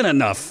isn't even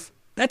enough.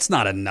 That's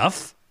not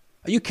enough.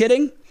 Are you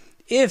kidding?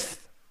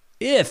 If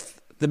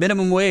the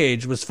minimum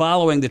wage was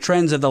following the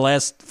trends of the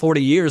last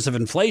 40 years of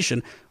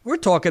inflation, we're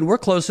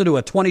closer to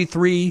a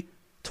 $23,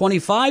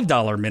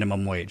 $25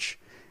 minimum wage.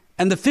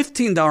 And the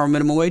 $15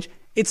 minimum wage,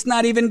 it's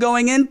not even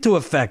going into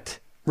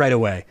effect right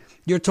away.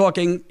 You're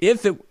talking,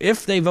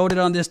 if they voted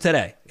on this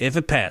today, if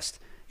it passed,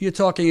 you're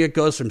talking it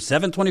goes from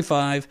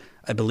 $7.25,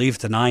 I believe,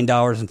 to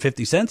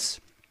 $9.50.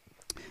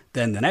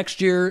 Then the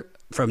next year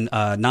from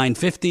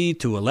 $9.50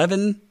 to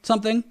 $11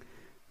 something.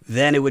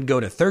 Then it would go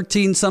to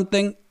 13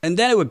 something, and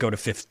then it would go to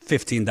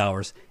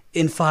 $15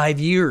 in 5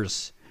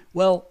 years.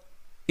 Well,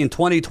 in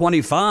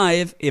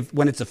 2025,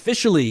 when it's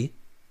officially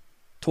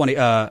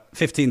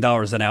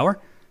 $15 an hour,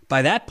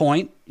 by that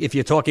point, if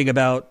you're talking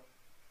about,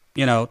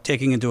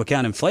 taking into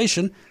account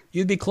inflation,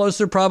 you'd be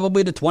closer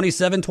probably to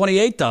 $27,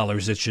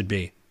 $28 it should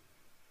be.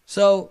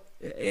 So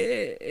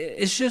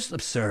it's just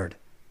absurd.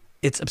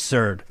 It's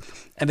absurd.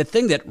 And the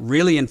thing that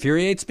really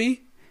infuriates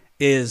me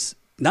is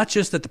not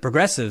just that the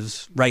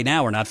progressives right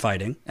now are not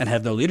fighting and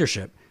have no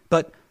leadership,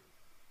 but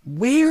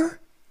where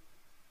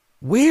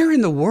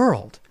in the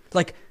world?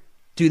 Like,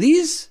 do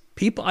these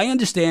people, I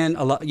understand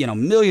a lot,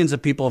 millions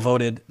of people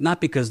voted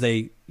not because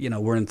they,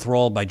 were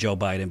enthralled by Joe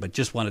Biden, but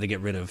just wanted to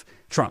get rid of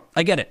Trump.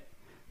 I get it.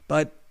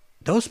 But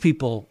those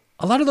people,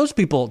 a lot of those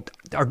people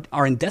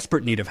are in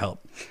desperate need of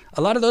help.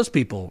 A lot of those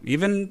people,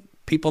 even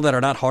people that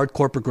are not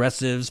hardcore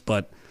progressives,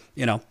 but,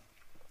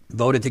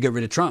 voted to get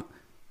rid of Trump,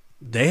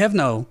 they have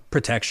no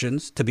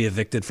protections to be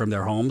evicted from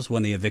their homes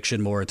when the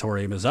eviction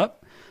moratorium is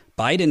up.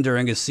 Biden,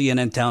 during his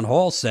CNN town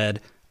hall,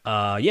 said,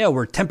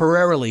 we're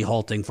temporarily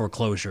halting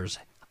foreclosures,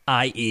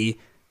 i.e.,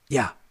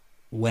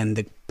 when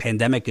the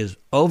pandemic is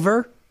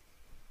over,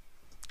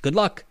 good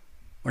luck.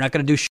 We're not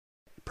going to do shit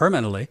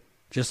permanently,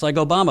 just like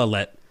Obama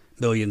let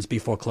millions be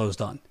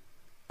foreclosed on.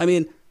 I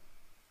mean,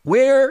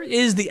 where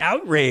is the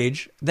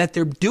outrage that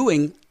they're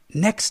doing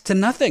next to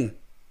nothing?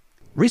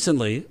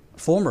 Recently,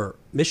 former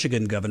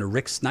Michigan Governor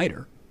Rick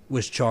Snyder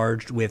was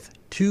charged with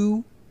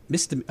two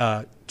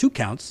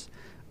counts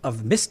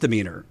of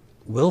misdemeanor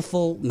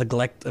willful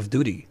neglect of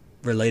duty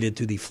related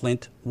to the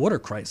Flint water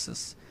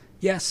crisis.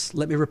 Yes,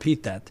 let me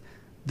repeat that.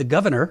 The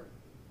governor,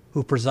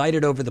 who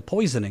presided over the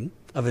poisoning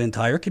of an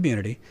entire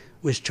community,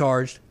 was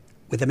charged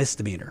with a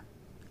misdemeanor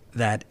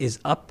that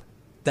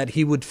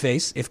he would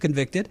face, if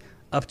convicted,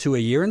 up to a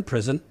year in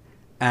prison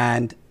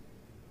and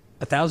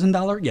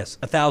 $1,000? Yes,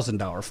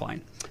 $1,000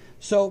 fine.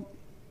 So,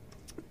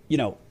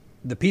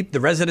 the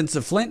residents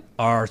of Flint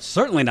are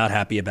certainly not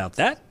happy about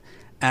that.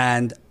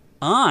 And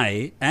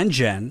I and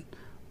Jen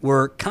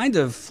were kind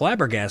of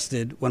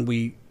flabbergasted when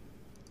we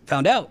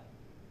found out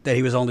that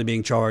he was only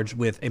being charged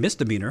with a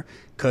misdemeanor,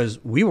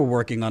 because we were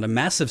working on a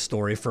massive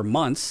story for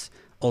months,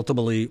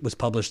 ultimately was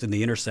published in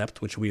The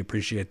Intercept, which we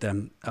appreciate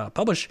them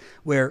publish,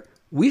 where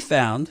we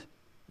found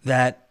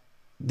that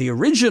the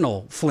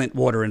original Flint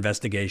water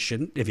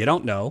investigation, if you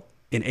don't know,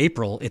 in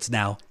April, it's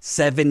now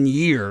 7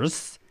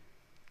 years.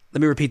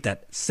 Let me repeat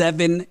that.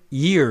 7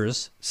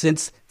 years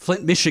since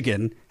Flint,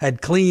 Michigan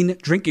had clean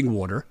drinking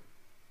water.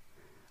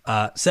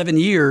 7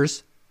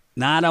 years,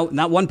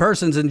 not one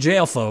person's in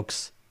jail,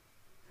 folks.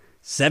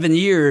 7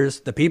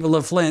 years, the people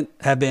of Flint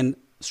have been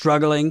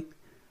struggling,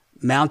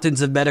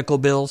 mountains of medical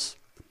bills.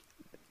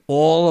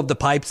 All of the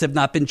pipes have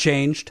not been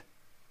changed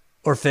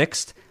or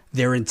fixed.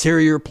 Their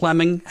interior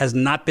plumbing has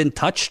not been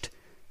touched.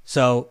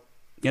 So,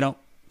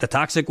 the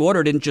toxic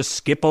water didn't just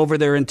skip over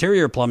their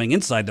interior plumbing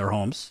inside their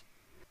homes.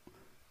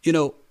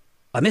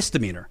 A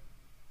misdemeanor.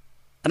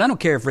 And I don't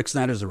care if Rick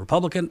Snyder's a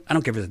Republican. I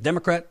don't care if he's a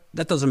Democrat.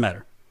 That doesn't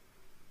matter.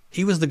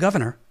 He was the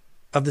governor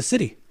of the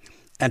city.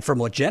 And from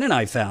what Jen and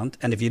I found,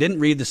 and if you didn't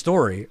read the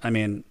story, I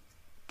mean,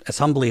 as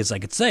humbly as I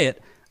could say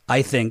it,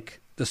 I think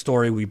the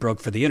story we broke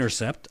for The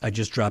Intercept, I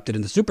just dropped it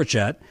in the Super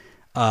Chat,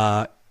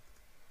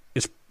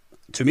 is,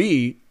 to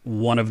me,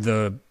 one of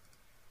the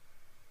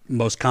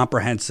most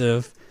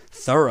comprehensive,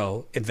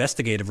 thorough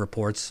investigative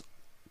reports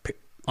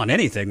on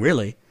anything,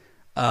 really,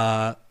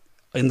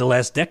 in the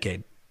last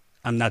decade.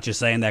 I'm not just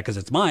saying that because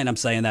it's mine. I'm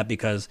saying that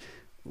because,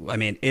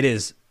 it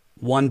is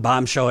one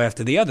bombshell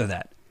after the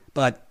other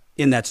but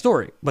in that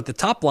story. But the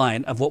top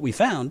line of what we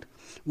found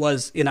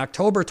was in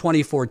October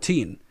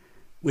 2014,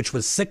 which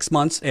was 6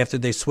 months after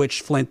they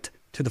switched Flint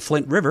to the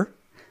Flint River.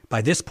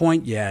 By this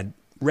point, you had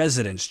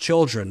residents,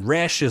 children,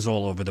 rashes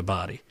all over the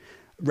body,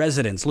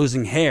 residents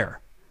losing hair,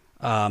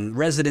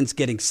 residents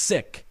getting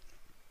sick.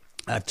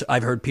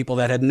 I've heard people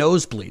that had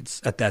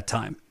nosebleeds at that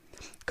time,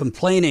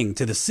 complaining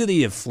to the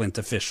city of Flint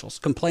officials,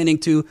 complaining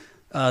to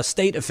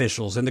state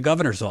officials in the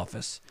governor's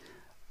office.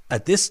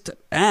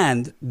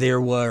 And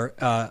there were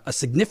a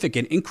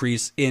significant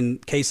increase in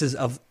cases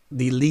of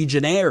the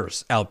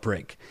Legionnaires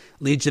outbreak.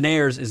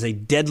 Legionnaires is a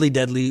deadly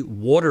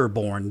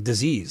waterborne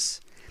disease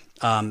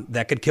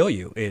that could kill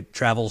you. It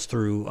travels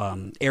through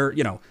air,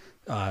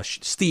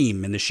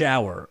 steam in the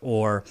shower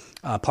or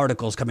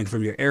particles coming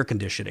from your air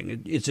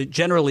conditioning. It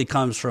generally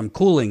comes from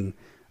cooling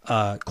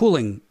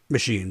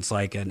machines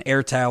like an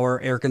air tower,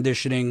 air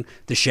conditioning,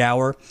 the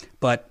shower,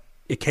 but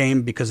it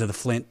came because of the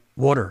Flint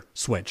water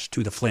switch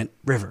to the Flint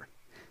River.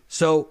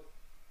 So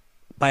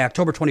by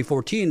October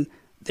 2014,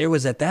 there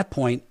was at that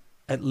point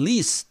at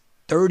least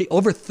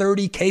over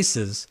 30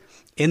 cases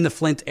in the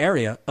Flint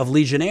area of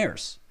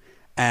Legionnaires.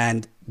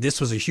 And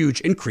this was a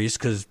huge increase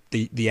because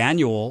the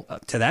annual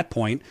to that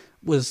point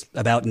was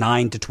about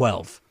 9 to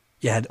 12.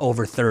 You had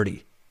over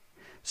 30.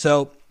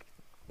 So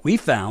we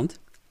found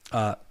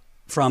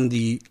from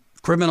the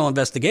criminal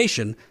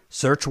investigation,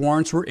 search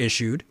warrants were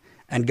issued,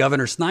 and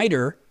Governor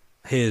Snyder,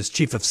 his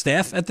chief of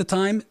staff at the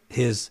time,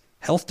 his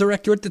health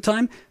director at the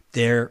time,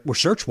 there were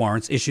search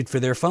warrants issued for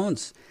their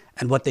phones.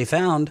 And what they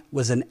found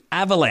was an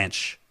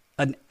avalanche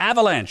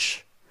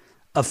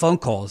of phone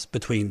calls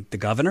between the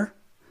governor,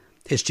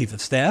 his chief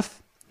of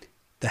staff,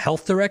 the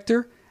health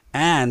director,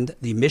 and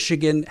the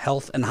Michigan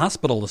Health and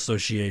Hospital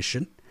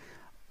Association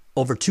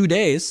over 2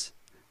 days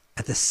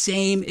at the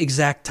same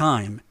exact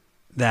time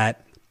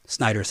that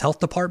Snyder's health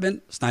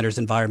department, Snyder's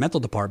environmental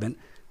department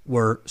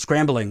were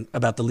scrambling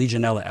about the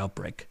Legionella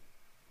outbreak.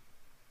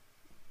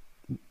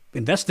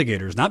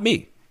 Investigators, not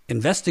me,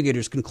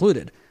 investigators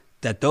concluded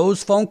that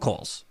those phone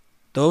calls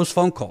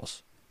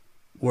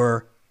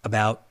were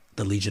about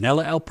the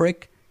Legionella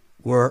outbreak,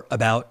 were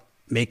about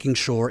making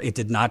sure it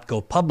did not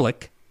go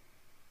public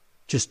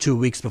just 2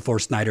 weeks before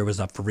Snyder was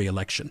up for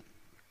re-election.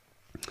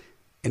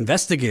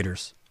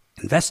 Investigators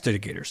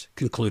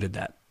concluded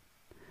that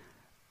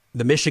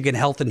the Michigan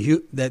Health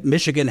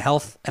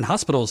and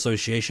Hospital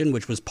Association,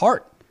 which was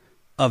part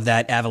of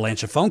that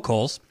avalanche of phone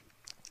calls,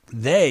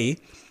 they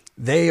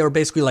are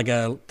basically like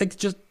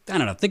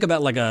think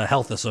about like a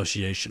health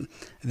association.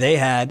 They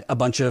had a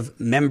bunch of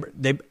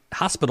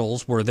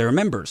hospitals were their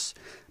members.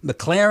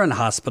 McLaren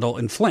Hospital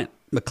in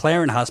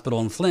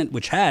Flint,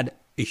 which had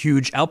a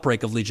huge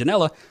outbreak of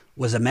Legionella,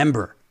 was a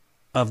member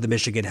of the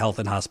Michigan Health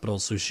and Hospital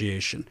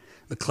Association.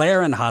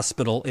 McLaren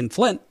Hospital in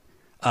Flint,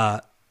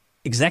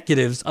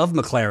 executives of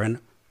McLaren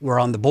were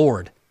on the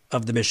board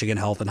of the Michigan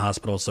Health and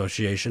Hospital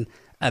Association,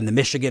 and the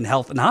Michigan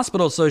Health and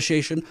Hospital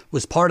Association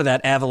was part of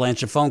that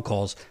avalanche of phone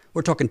calls.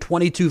 We're talking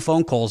 22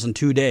 phone calls in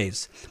 2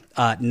 days,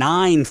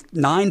 nine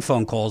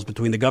phone calls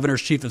between the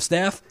governor's chief of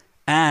staff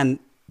and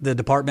the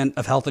Department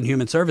of Health and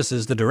Human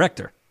Services, the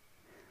director.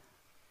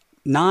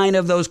 9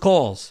 of those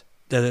calls,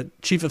 the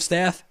chief of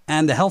staff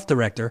and the health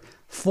director.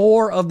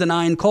 4 of the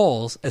 9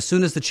 calls, as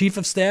soon as the chief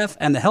of staff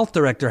and the health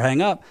director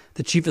hang up,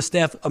 the chief of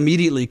staff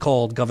immediately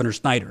called Governor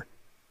Snyder.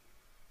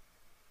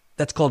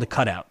 That's called a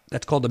cutout.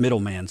 That's called a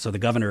middleman, so the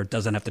governor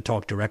doesn't have to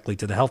talk directly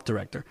to the health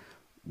director.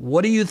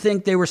 What do you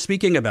think they were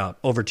speaking about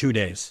over 2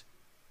 days?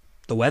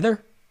 The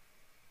weather?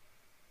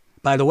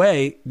 By the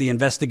way, the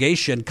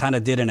investigation kind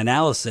of did an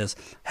analysis.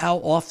 How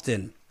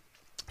often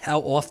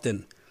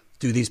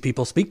do these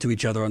people speak to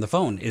each other on the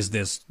phone? Is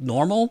this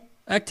normal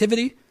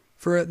activity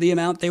for the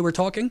amount they were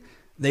talking?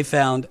 They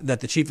found that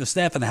the chief of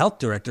staff and the health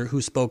director,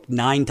 who spoke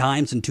 9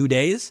 times in 2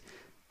 days,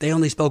 they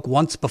only spoke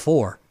once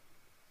before,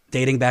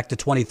 dating back to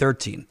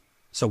 2013.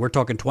 So we're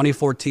talking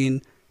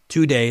 2014,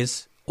 2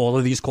 days. All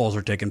of these calls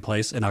are taking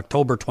place. In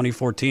October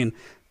 2014,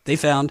 they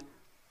found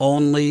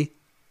only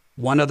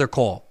one other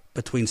call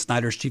between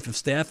Snyder's chief of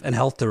staff and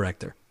health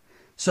director.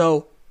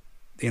 So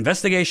the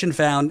investigation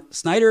found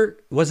Snyder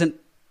wasn't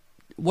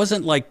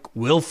like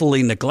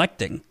willfully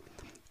neglecting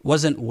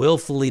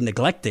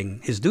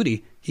his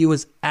duty. He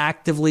was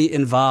actively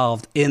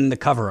involved in the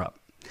cover-up.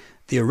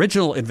 The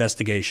original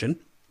investigation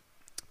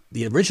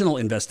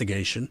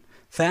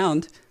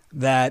found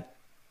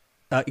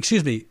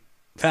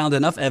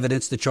enough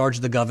evidence to charge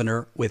the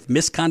governor with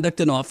misconduct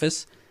in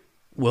office,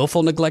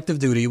 willful neglect of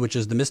duty, which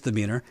is the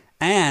misdemeanor,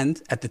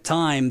 and at the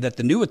time that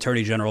the new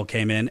attorney general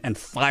came in and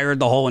fired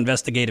the whole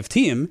investigative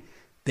team,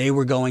 they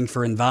were going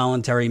for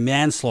involuntary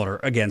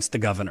manslaughter against the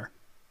governor.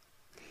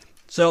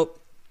 So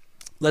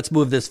let's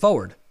move this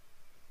forward.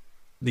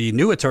 The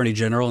new attorney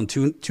general in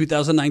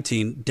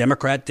 2019,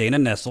 Democrat Dana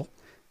Nessel,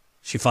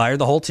 she fired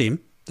the whole team,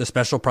 the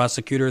special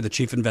prosecutor, the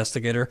chief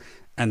investigator,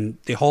 and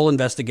the whole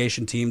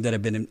investigation team that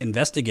had been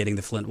investigating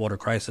the Flint water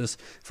crisis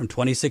from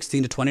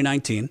 2016 to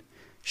 2019.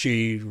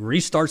 She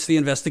restarts the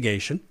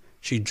investigation.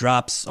 She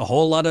drops a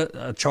whole lot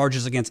of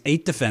charges against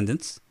 8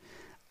 defendants.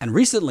 And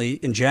recently,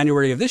 in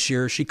January of this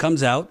year, she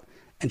comes out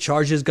and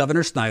charges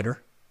Governor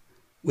Snyder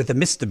with a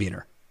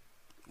misdemeanor,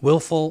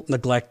 willful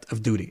neglect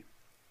of duty.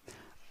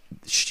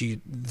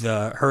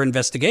 Her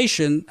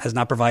investigation has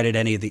not provided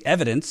any of the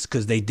evidence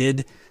because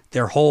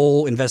their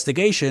whole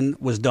investigation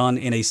was done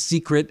in a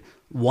secret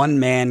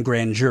one-man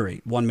grand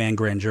jury. One-man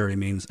grand jury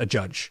means a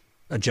judge.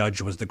 A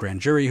judge was the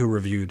grand jury who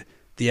reviewed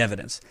the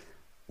evidence.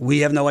 We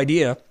have no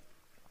idea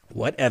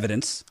what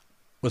evidence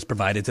was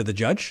provided to the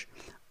judge.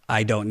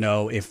 I don't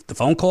know if the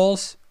phone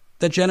calls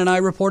that Jen and I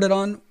reported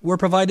on were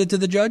provided to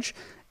the judge.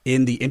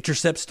 In the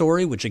Intercept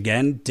story, which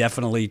again,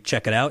 definitely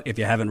check it out if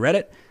you haven't read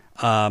it.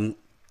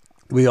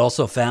 We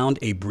also found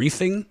a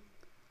briefing.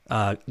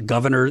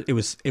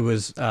 It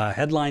was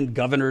headlined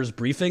Governor's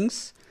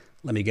Briefings.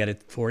 Let me get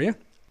it for you.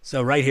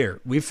 So right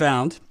here,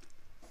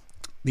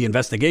 the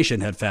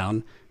investigation had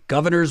found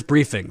Governor's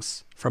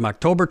Briefings from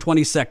October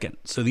 22nd.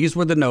 So these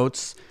were the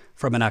notes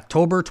from an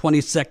October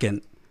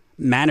 22nd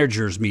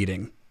managers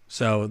meeting.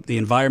 So the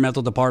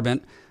environmental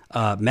department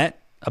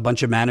met, a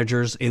bunch of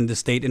managers in the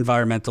state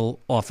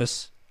environmental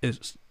office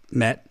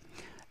met,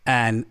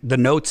 and the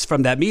notes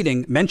from that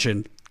meeting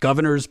mentioned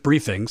Governor's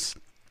Briefings.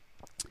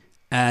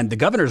 And the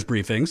Governor's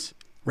Briefings,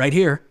 right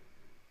here,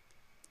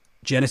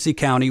 Genesee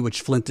County,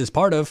 which Flint is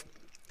part of,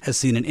 has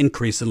seen an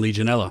increase in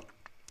Legionella.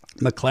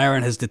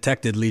 McLaren has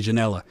detected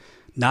Legionella,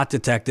 not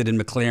detected in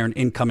McLaren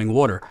incoming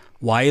water.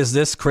 Why is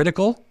this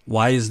critical?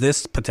 Why is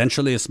this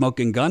potentially a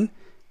smoking gun?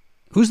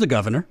 Who's the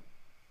governor?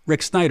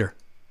 Rick Snyder.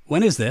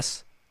 When is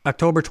this?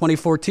 October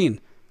 2014.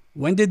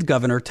 When did the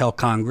governor tell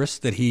Congress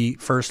that he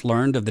first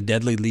learned of the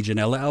deadly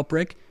Legionella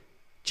outbreak?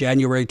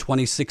 January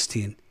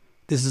 2016.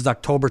 This is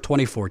October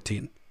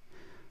 2014.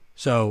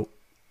 So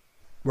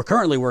we're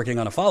currently working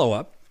on a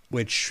follow-up,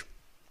 which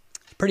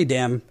is pretty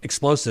damn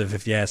explosive,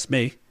 if you ask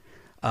me.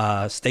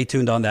 Stay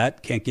tuned on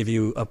that. Can't give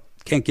you a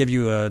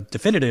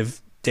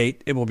definitive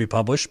date it will be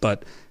published,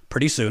 but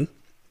pretty soon.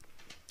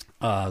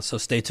 So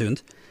stay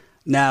tuned.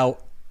 Now,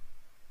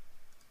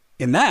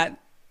 in that,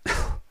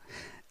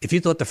 if you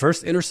thought the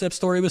first Intercept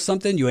story was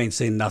something, you ain't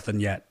seen nothing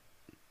yet.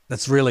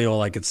 That's really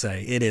all I could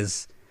say. It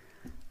is,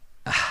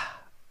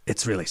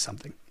 it's really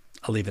something.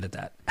 I'll leave it at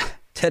that.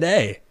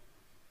 Today,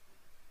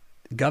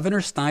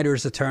 Governor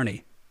Snyder's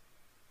attorney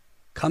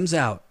comes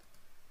out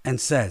and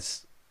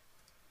says,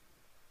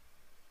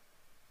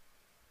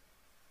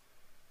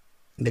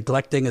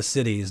 neglecting a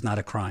city is not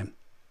a crime.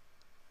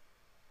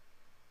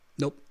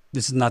 Nope,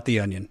 this is not The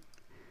Onion.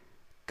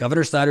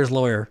 Governor Snyder's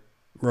lawyer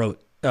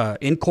wrote,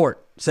 in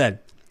court, said,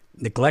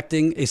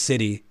 neglecting a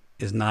city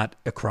is not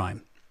a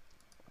crime.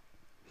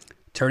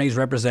 Attorneys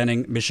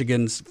representing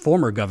Michigan's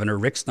former governor,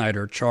 Rick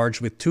Snyder, charged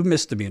with 2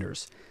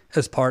 misdemeanors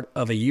as part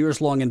of a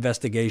years-long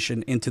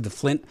investigation into the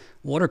Flint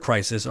water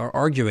crisis, are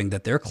arguing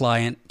that their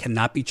client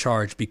cannot be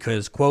charged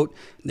because, quote,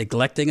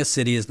 neglecting a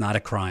city is not a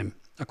crime,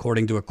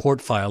 according to a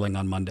court filing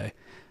on Monday.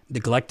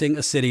 Neglecting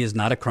a city is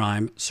not a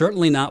crime,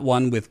 certainly not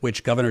one with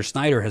which Governor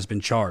Snyder has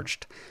been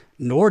charged,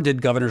 nor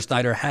did Governor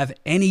Snyder have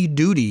any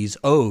duties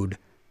owed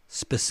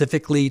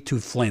specifically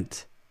to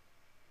Flint.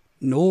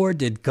 Nor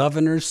did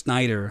Governor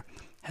Snyder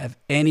have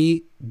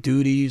any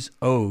duties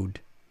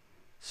owed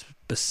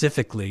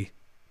specifically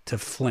to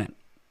Flint.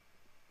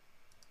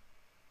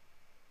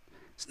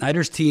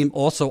 Snyder's team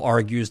also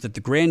argues that the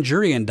grand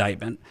jury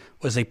indictment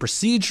was a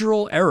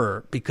procedural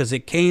error because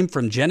it came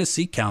from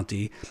Genesee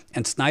County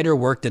and Snyder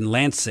worked in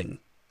Lansing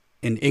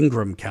in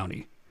Ingham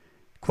County.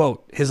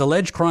 Quote, his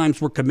alleged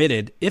crimes were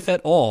committed, if at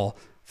all,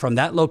 from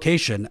that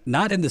location,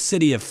 not in the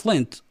city of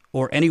Flint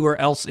or anywhere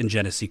else in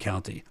Genesee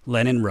County,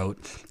 Lennon wrote,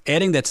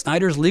 adding that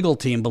Snyder's legal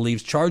team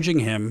believes charging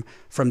him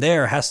from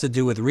there has to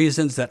do with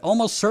reasons that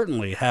almost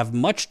certainly have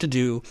much to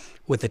do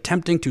with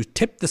attempting to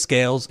tip the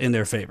scales in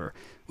their favor,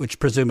 which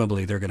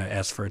presumably they're going to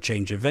ask for a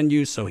change of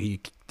venue so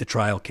the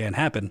trial can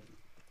happen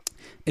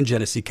in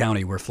Genesee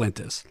County where Flint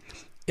is.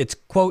 It's,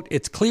 quote,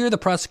 it's clear the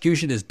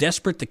prosecution is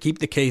desperate to keep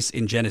the case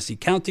in Genesee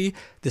County.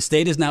 The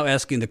state is now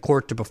asking the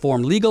court to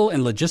perform legal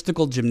and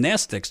logistical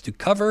gymnastics to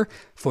cover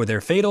for their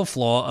fatal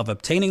flaw of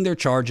obtaining their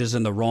charges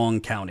in the wrong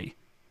county.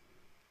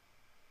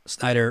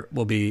 Snyder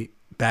will be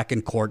back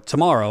in court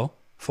tomorrow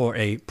for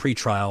a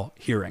pretrial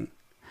hearing.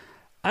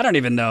 I don't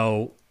even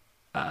know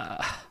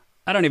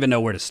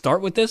where to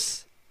start with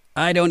this.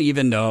 I don't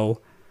even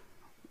know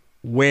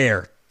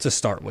where to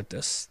start with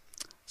this.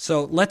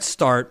 So let's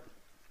start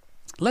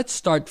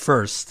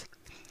first.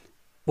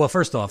 Well,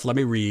 first off, let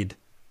me read,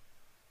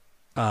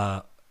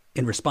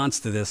 in response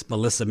to this,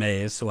 Melissa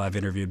Mays, who I've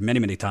interviewed many,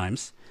 many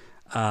times.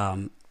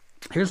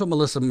 Here's what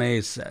Melissa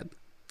Mays said.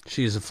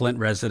 She's a Flint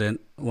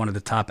resident, one of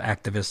the top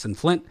activists in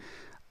Flint.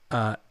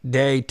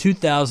 Day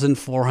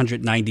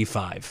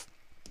 2,495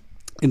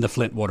 in the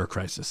Flint water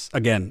crisis.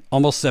 Again,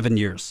 almost 7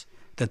 years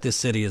that this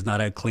city has not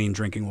had clean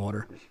drinking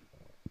water.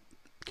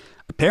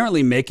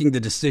 Apparently making the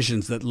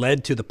decisions that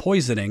led to the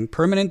poisoning,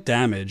 permanent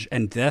damage,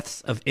 and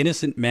deaths of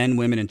innocent men,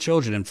 women, and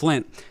children in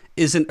Flint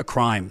isn't a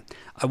crime.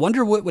 I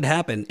wonder what would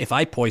happen if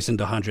I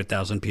poisoned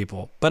 100,000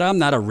 people, but I'm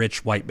not a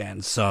rich white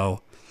man,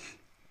 so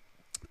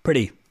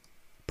pretty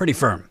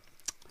firm.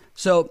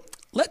 So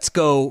let's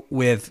go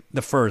with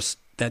the first,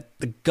 that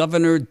the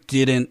governor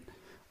didn't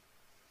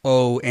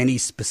owe any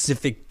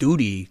specific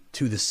duty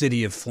to the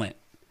city of Flint.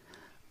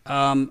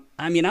 I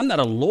mean, I'm not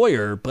a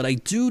lawyer, but I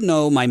do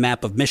know my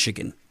map of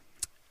Michigan.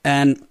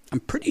 And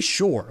I'm pretty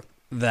sure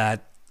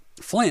that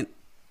Flint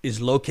is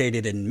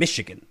located in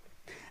Michigan.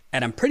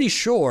 And I'm pretty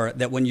sure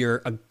that when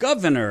you're a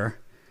governor,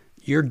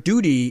 your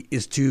duty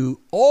is to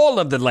all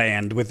of the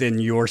land within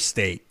your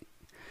state.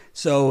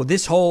 So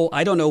this whole,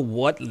 I don't know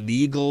what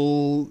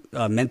legal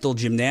mental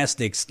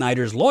gymnastics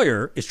Snyder's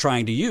lawyer is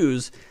trying to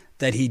use,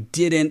 that he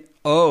didn't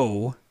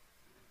owe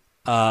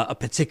a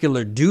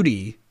particular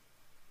duty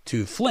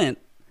to Flint.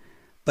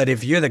 But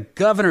if you're the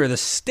governor of the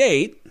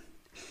state,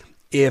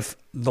 if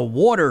the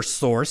water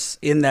source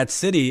in that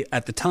city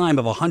at the time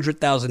of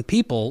 100,000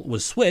 people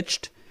was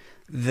switched,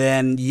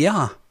 then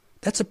yeah,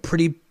 that's a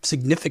pretty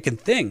significant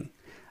thing.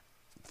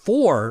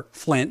 For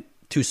Flint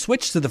to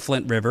switch to the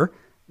Flint River,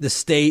 the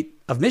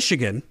state of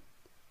Michigan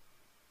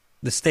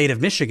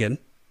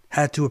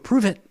had to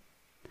approve it.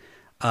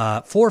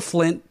 For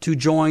Flint to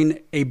join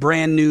a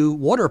brand new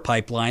water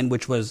pipeline,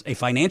 which was a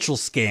financial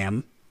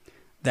scam,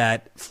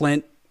 that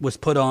Flint was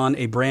put on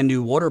a brand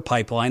new water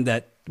pipeline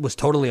that was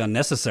totally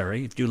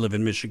unnecessary. If you live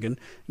in Michigan,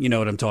 you know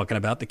what I'm talking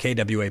about, the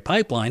KWA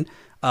pipeline.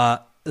 The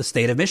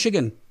state of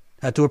Michigan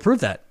had to approve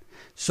that.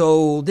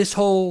 So this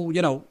whole,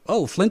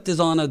 Flint is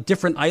on a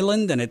different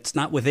island and it's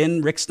not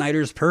within Rick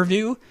Snyder's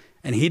purview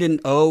and he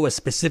didn't owe a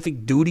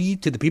specific duty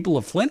to the people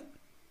of Flint.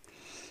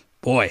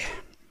 Boy,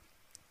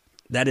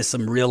 that is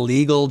some real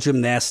legal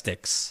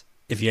gymnastics,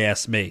 if you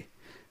ask me.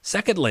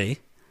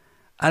 Secondly,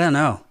 I don't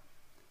know.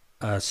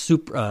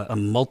 a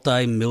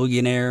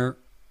multi-millionaire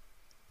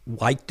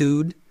white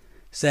dude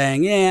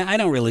saying, "Yeah, I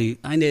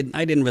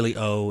didn't really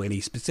owe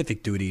any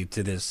specific duty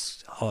to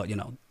this,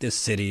 this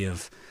city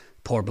of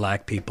poor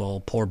black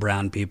people, poor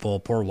brown people,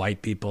 poor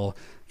white people.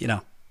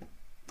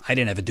 I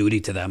didn't have a duty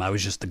to them. I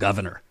was just the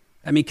governor."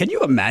 I mean, can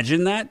you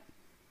imagine that?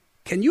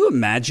 Can you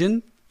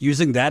imagine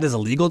using that as a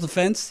legal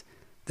defense,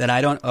 that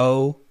I don't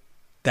owe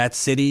that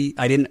city,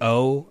 I didn't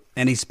owe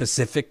any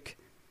specific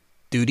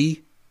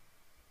duty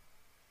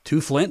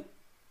to Flint?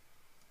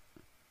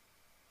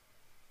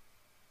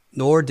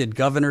 Nor did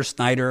Governor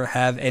Snyder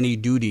have any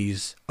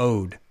duties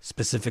owed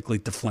specifically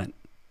to Flint.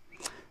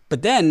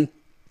 But then,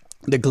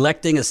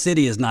 neglecting a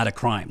city is not a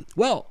crime.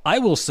 Well, I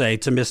will say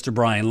to Mr.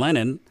 Brian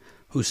Lennon,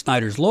 who's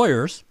Snyder's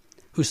lawyer,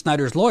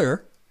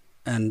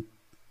 and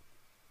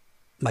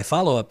my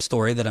follow-up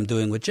story that I'm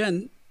doing with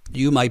Jen,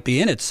 you might be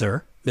in it,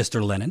 sir,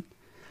 Mr. Lennon.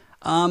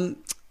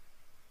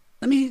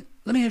 Let me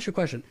ask you a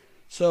question.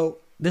 So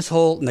this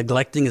whole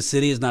neglecting a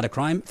city is not a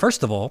crime.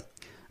 First of all,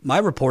 my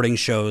reporting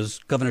shows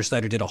Governor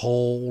Snyder did a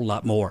whole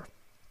lot more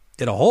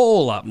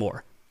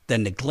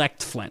than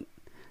neglect Flint.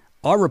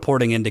 Our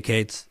reporting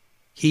indicates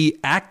he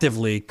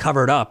actively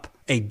covered up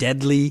a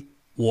deadly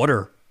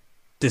water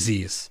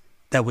disease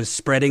that was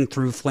spreading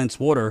through Flint's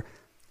water,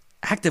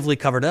 actively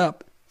covered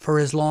up for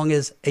as long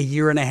as a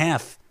year and a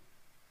half.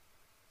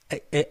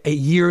 A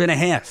year and a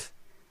half.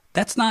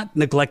 That's not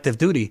neglect of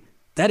duty.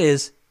 That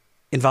is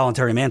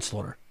involuntary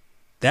manslaughter.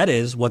 That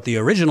is what the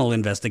original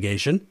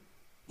investigation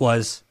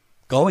was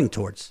going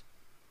towards.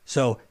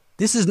 So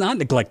this is not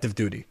neglect of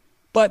duty.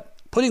 But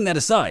putting that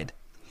aside,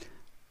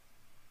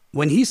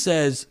 when he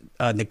says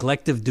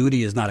neglect of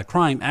duty is not a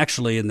crime,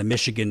 actually in the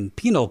Michigan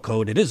Penal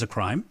Code, it is a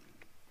crime,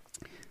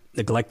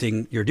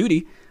 neglecting your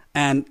duty.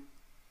 And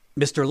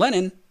Mr.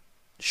 Lennon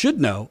should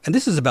know, and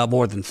this is about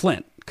more than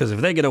Flint, because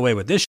if they get away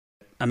with this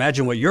shit,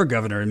 imagine what your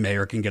governor and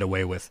mayor can get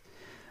away with.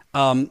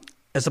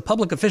 As a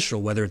public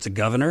official, whether it's a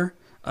governor,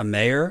 a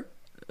mayor,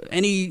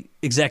 any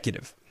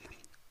executive,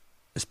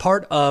 as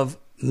part of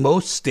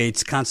most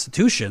states'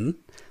 constitution,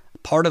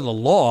 part of the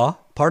law,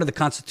 part of the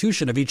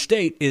constitution of each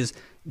state is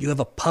you have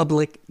a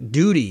public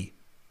duty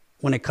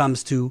when it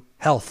comes to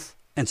health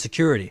and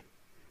security.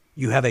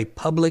 You have a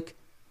public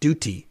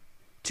duty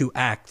to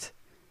act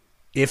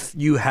if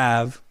you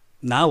have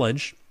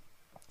knowledge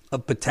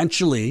of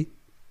potentially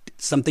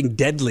something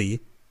deadly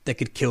that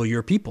could kill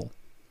your people.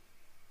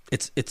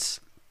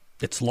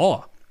 It's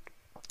law.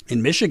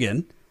 In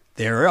Michigan,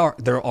 there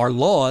are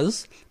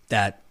laws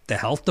that the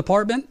health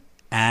department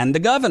and the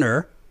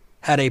governor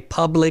had a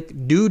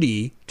public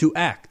duty to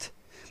act.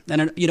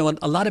 And,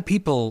 a lot of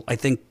people, I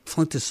think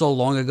Flint is so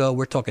long ago,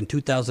 we're talking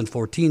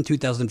 2014,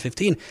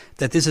 2015,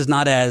 that this is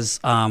not as,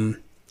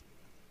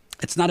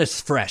 it's not as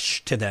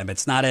fresh to them.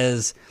 It's not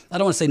as, I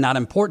don't want to say not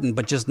important,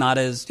 but just not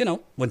as,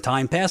 when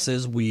time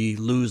passes, we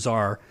lose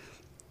our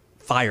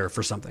fire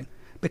for something.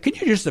 But can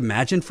you just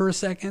imagine for a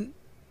second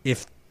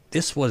if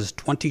this was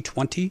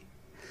 2020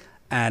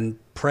 and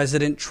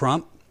President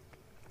Trump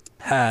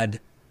had,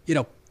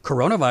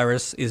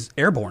 coronavirus is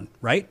airborne,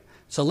 right?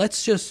 So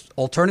let's just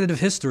alternative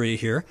history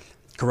here.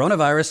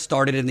 Coronavirus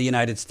started in the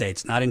United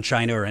States, not in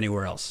China or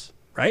anywhere else,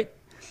 right?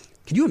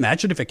 Can you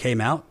imagine if it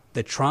came out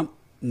that Trump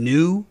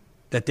knew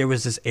that there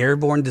was this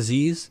airborne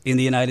disease in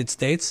the United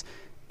States?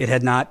 It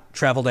had not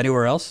traveled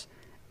anywhere else.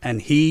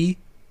 And he,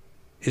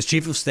 his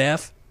chief of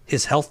staff,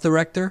 his health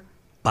director,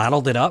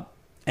 bottled it up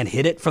and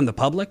hid it from the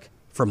public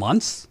for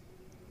months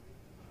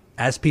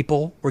as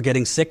people were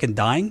getting sick and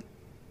dying.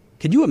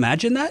 Could you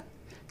imagine that?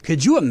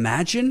 Could you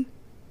imagine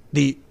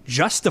the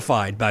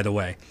justified, by the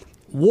way,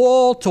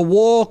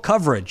 wall-to-wall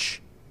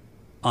coverage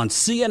on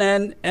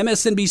CNN,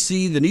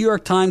 MSNBC, the New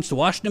York Times, the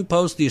Washington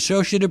Post, the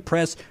Associated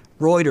Press,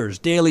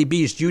 Reuters, Daily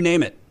Beast, you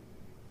name it,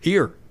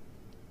 here?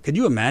 Could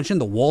you imagine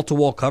the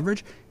wall-to-wall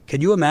coverage?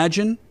 Could you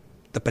imagine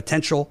the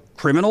potential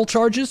criminal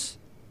charges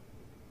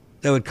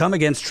that would come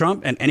against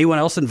Trump and anyone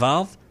else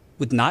involved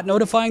with not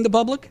notifying the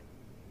public?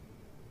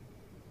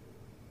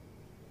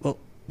 Well,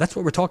 that's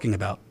what we're talking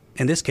about.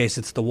 In this case,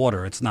 it's the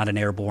water. It's not an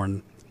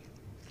airborne,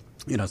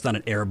 it's not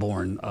an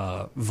airborne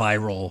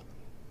viral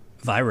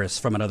virus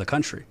from another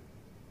country.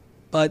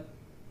 But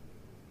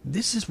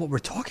this is what we're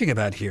talking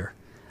about here.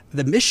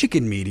 The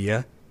Michigan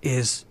media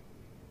is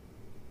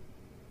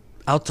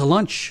out to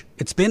lunch.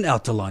 It's been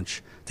out to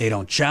lunch. They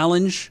don't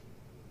challenge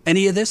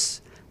any of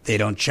this. They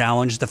don't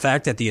challenge the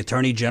fact that the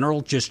attorney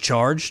general just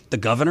charged the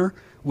governor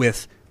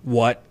with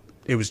what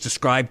it was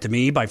described to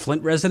me by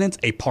Flint residents,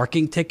 a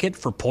parking ticket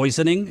for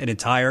poisoning an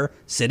entire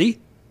city.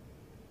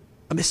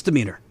 A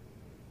misdemeanor.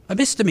 A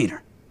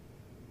misdemeanor.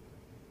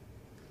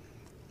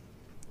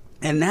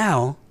 And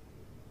now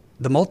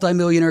the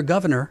multimillionaire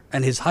governor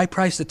and his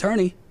high-priced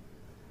attorney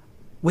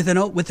with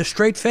a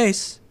straight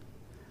face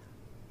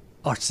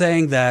are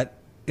saying that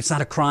it's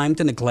not a crime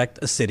to neglect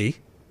a city.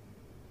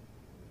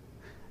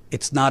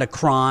 It's not a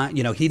crime.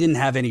 He didn't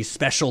have any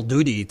special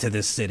duty to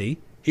this city.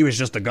 He was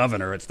just a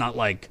governor. It's not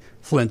like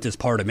Flint is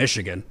part of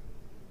Michigan.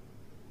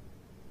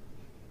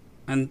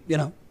 And,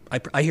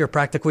 I hear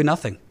practically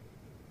nothing.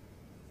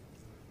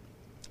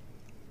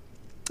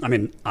 I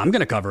mean, I'm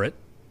going to cover it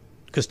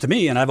because to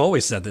me, and I've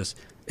always said this,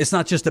 it's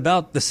not just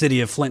about the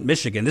city of Flint,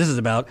 Michigan. This is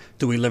about,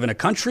 do we live in a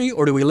country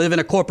or do we live in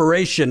a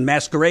corporation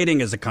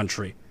masquerading as a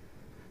country?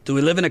 Do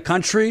we live in a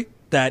country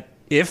that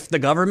if the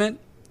government,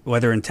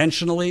 whether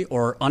intentionally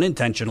or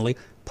unintentionally,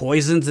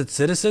 poisons its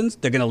citizens,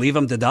 they're going to leave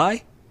them to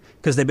die?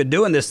 Because they've been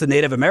doing this to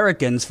Native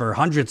Americans for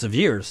hundreds of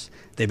years.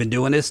 They've been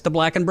doing this to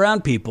black and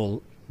brown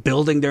people,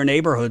 building their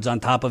neighborhoods on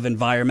top of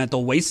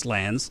environmental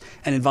wastelands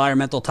and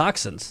environmental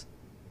toxins.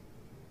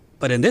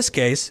 But in this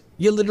case,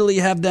 you literally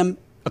have them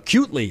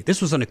acutely,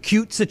 this was an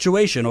acute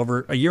situation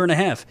over a year and a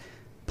half,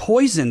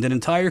 poisoned an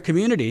entire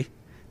community.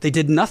 They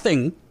did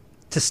nothing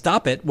to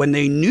stop it when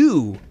they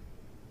knew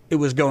it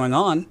was going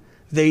on.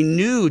 They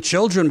knew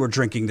children were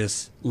drinking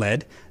this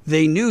lead.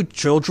 They knew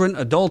children,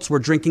 adults were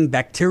drinking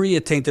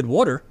bacteria-tainted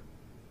water.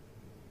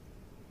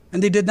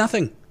 And they did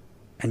nothing.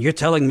 And you're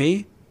telling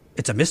me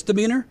it's a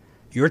misdemeanor?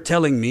 You're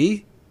telling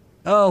me,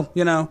 oh,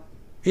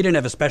 he didn't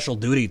have a special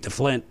duty to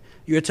Flint.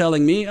 You're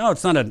telling me, oh,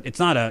 it's not a,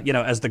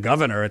 as the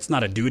governor, it's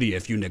not a duty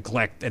if you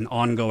neglect an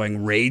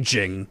ongoing,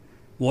 raging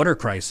water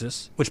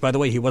crisis, which, by the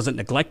way, he wasn't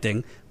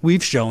neglecting.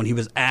 We've shown he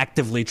was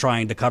actively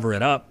trying to cover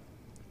it up.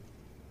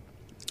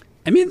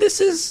 I mean,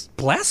 this is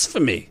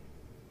blasphemy.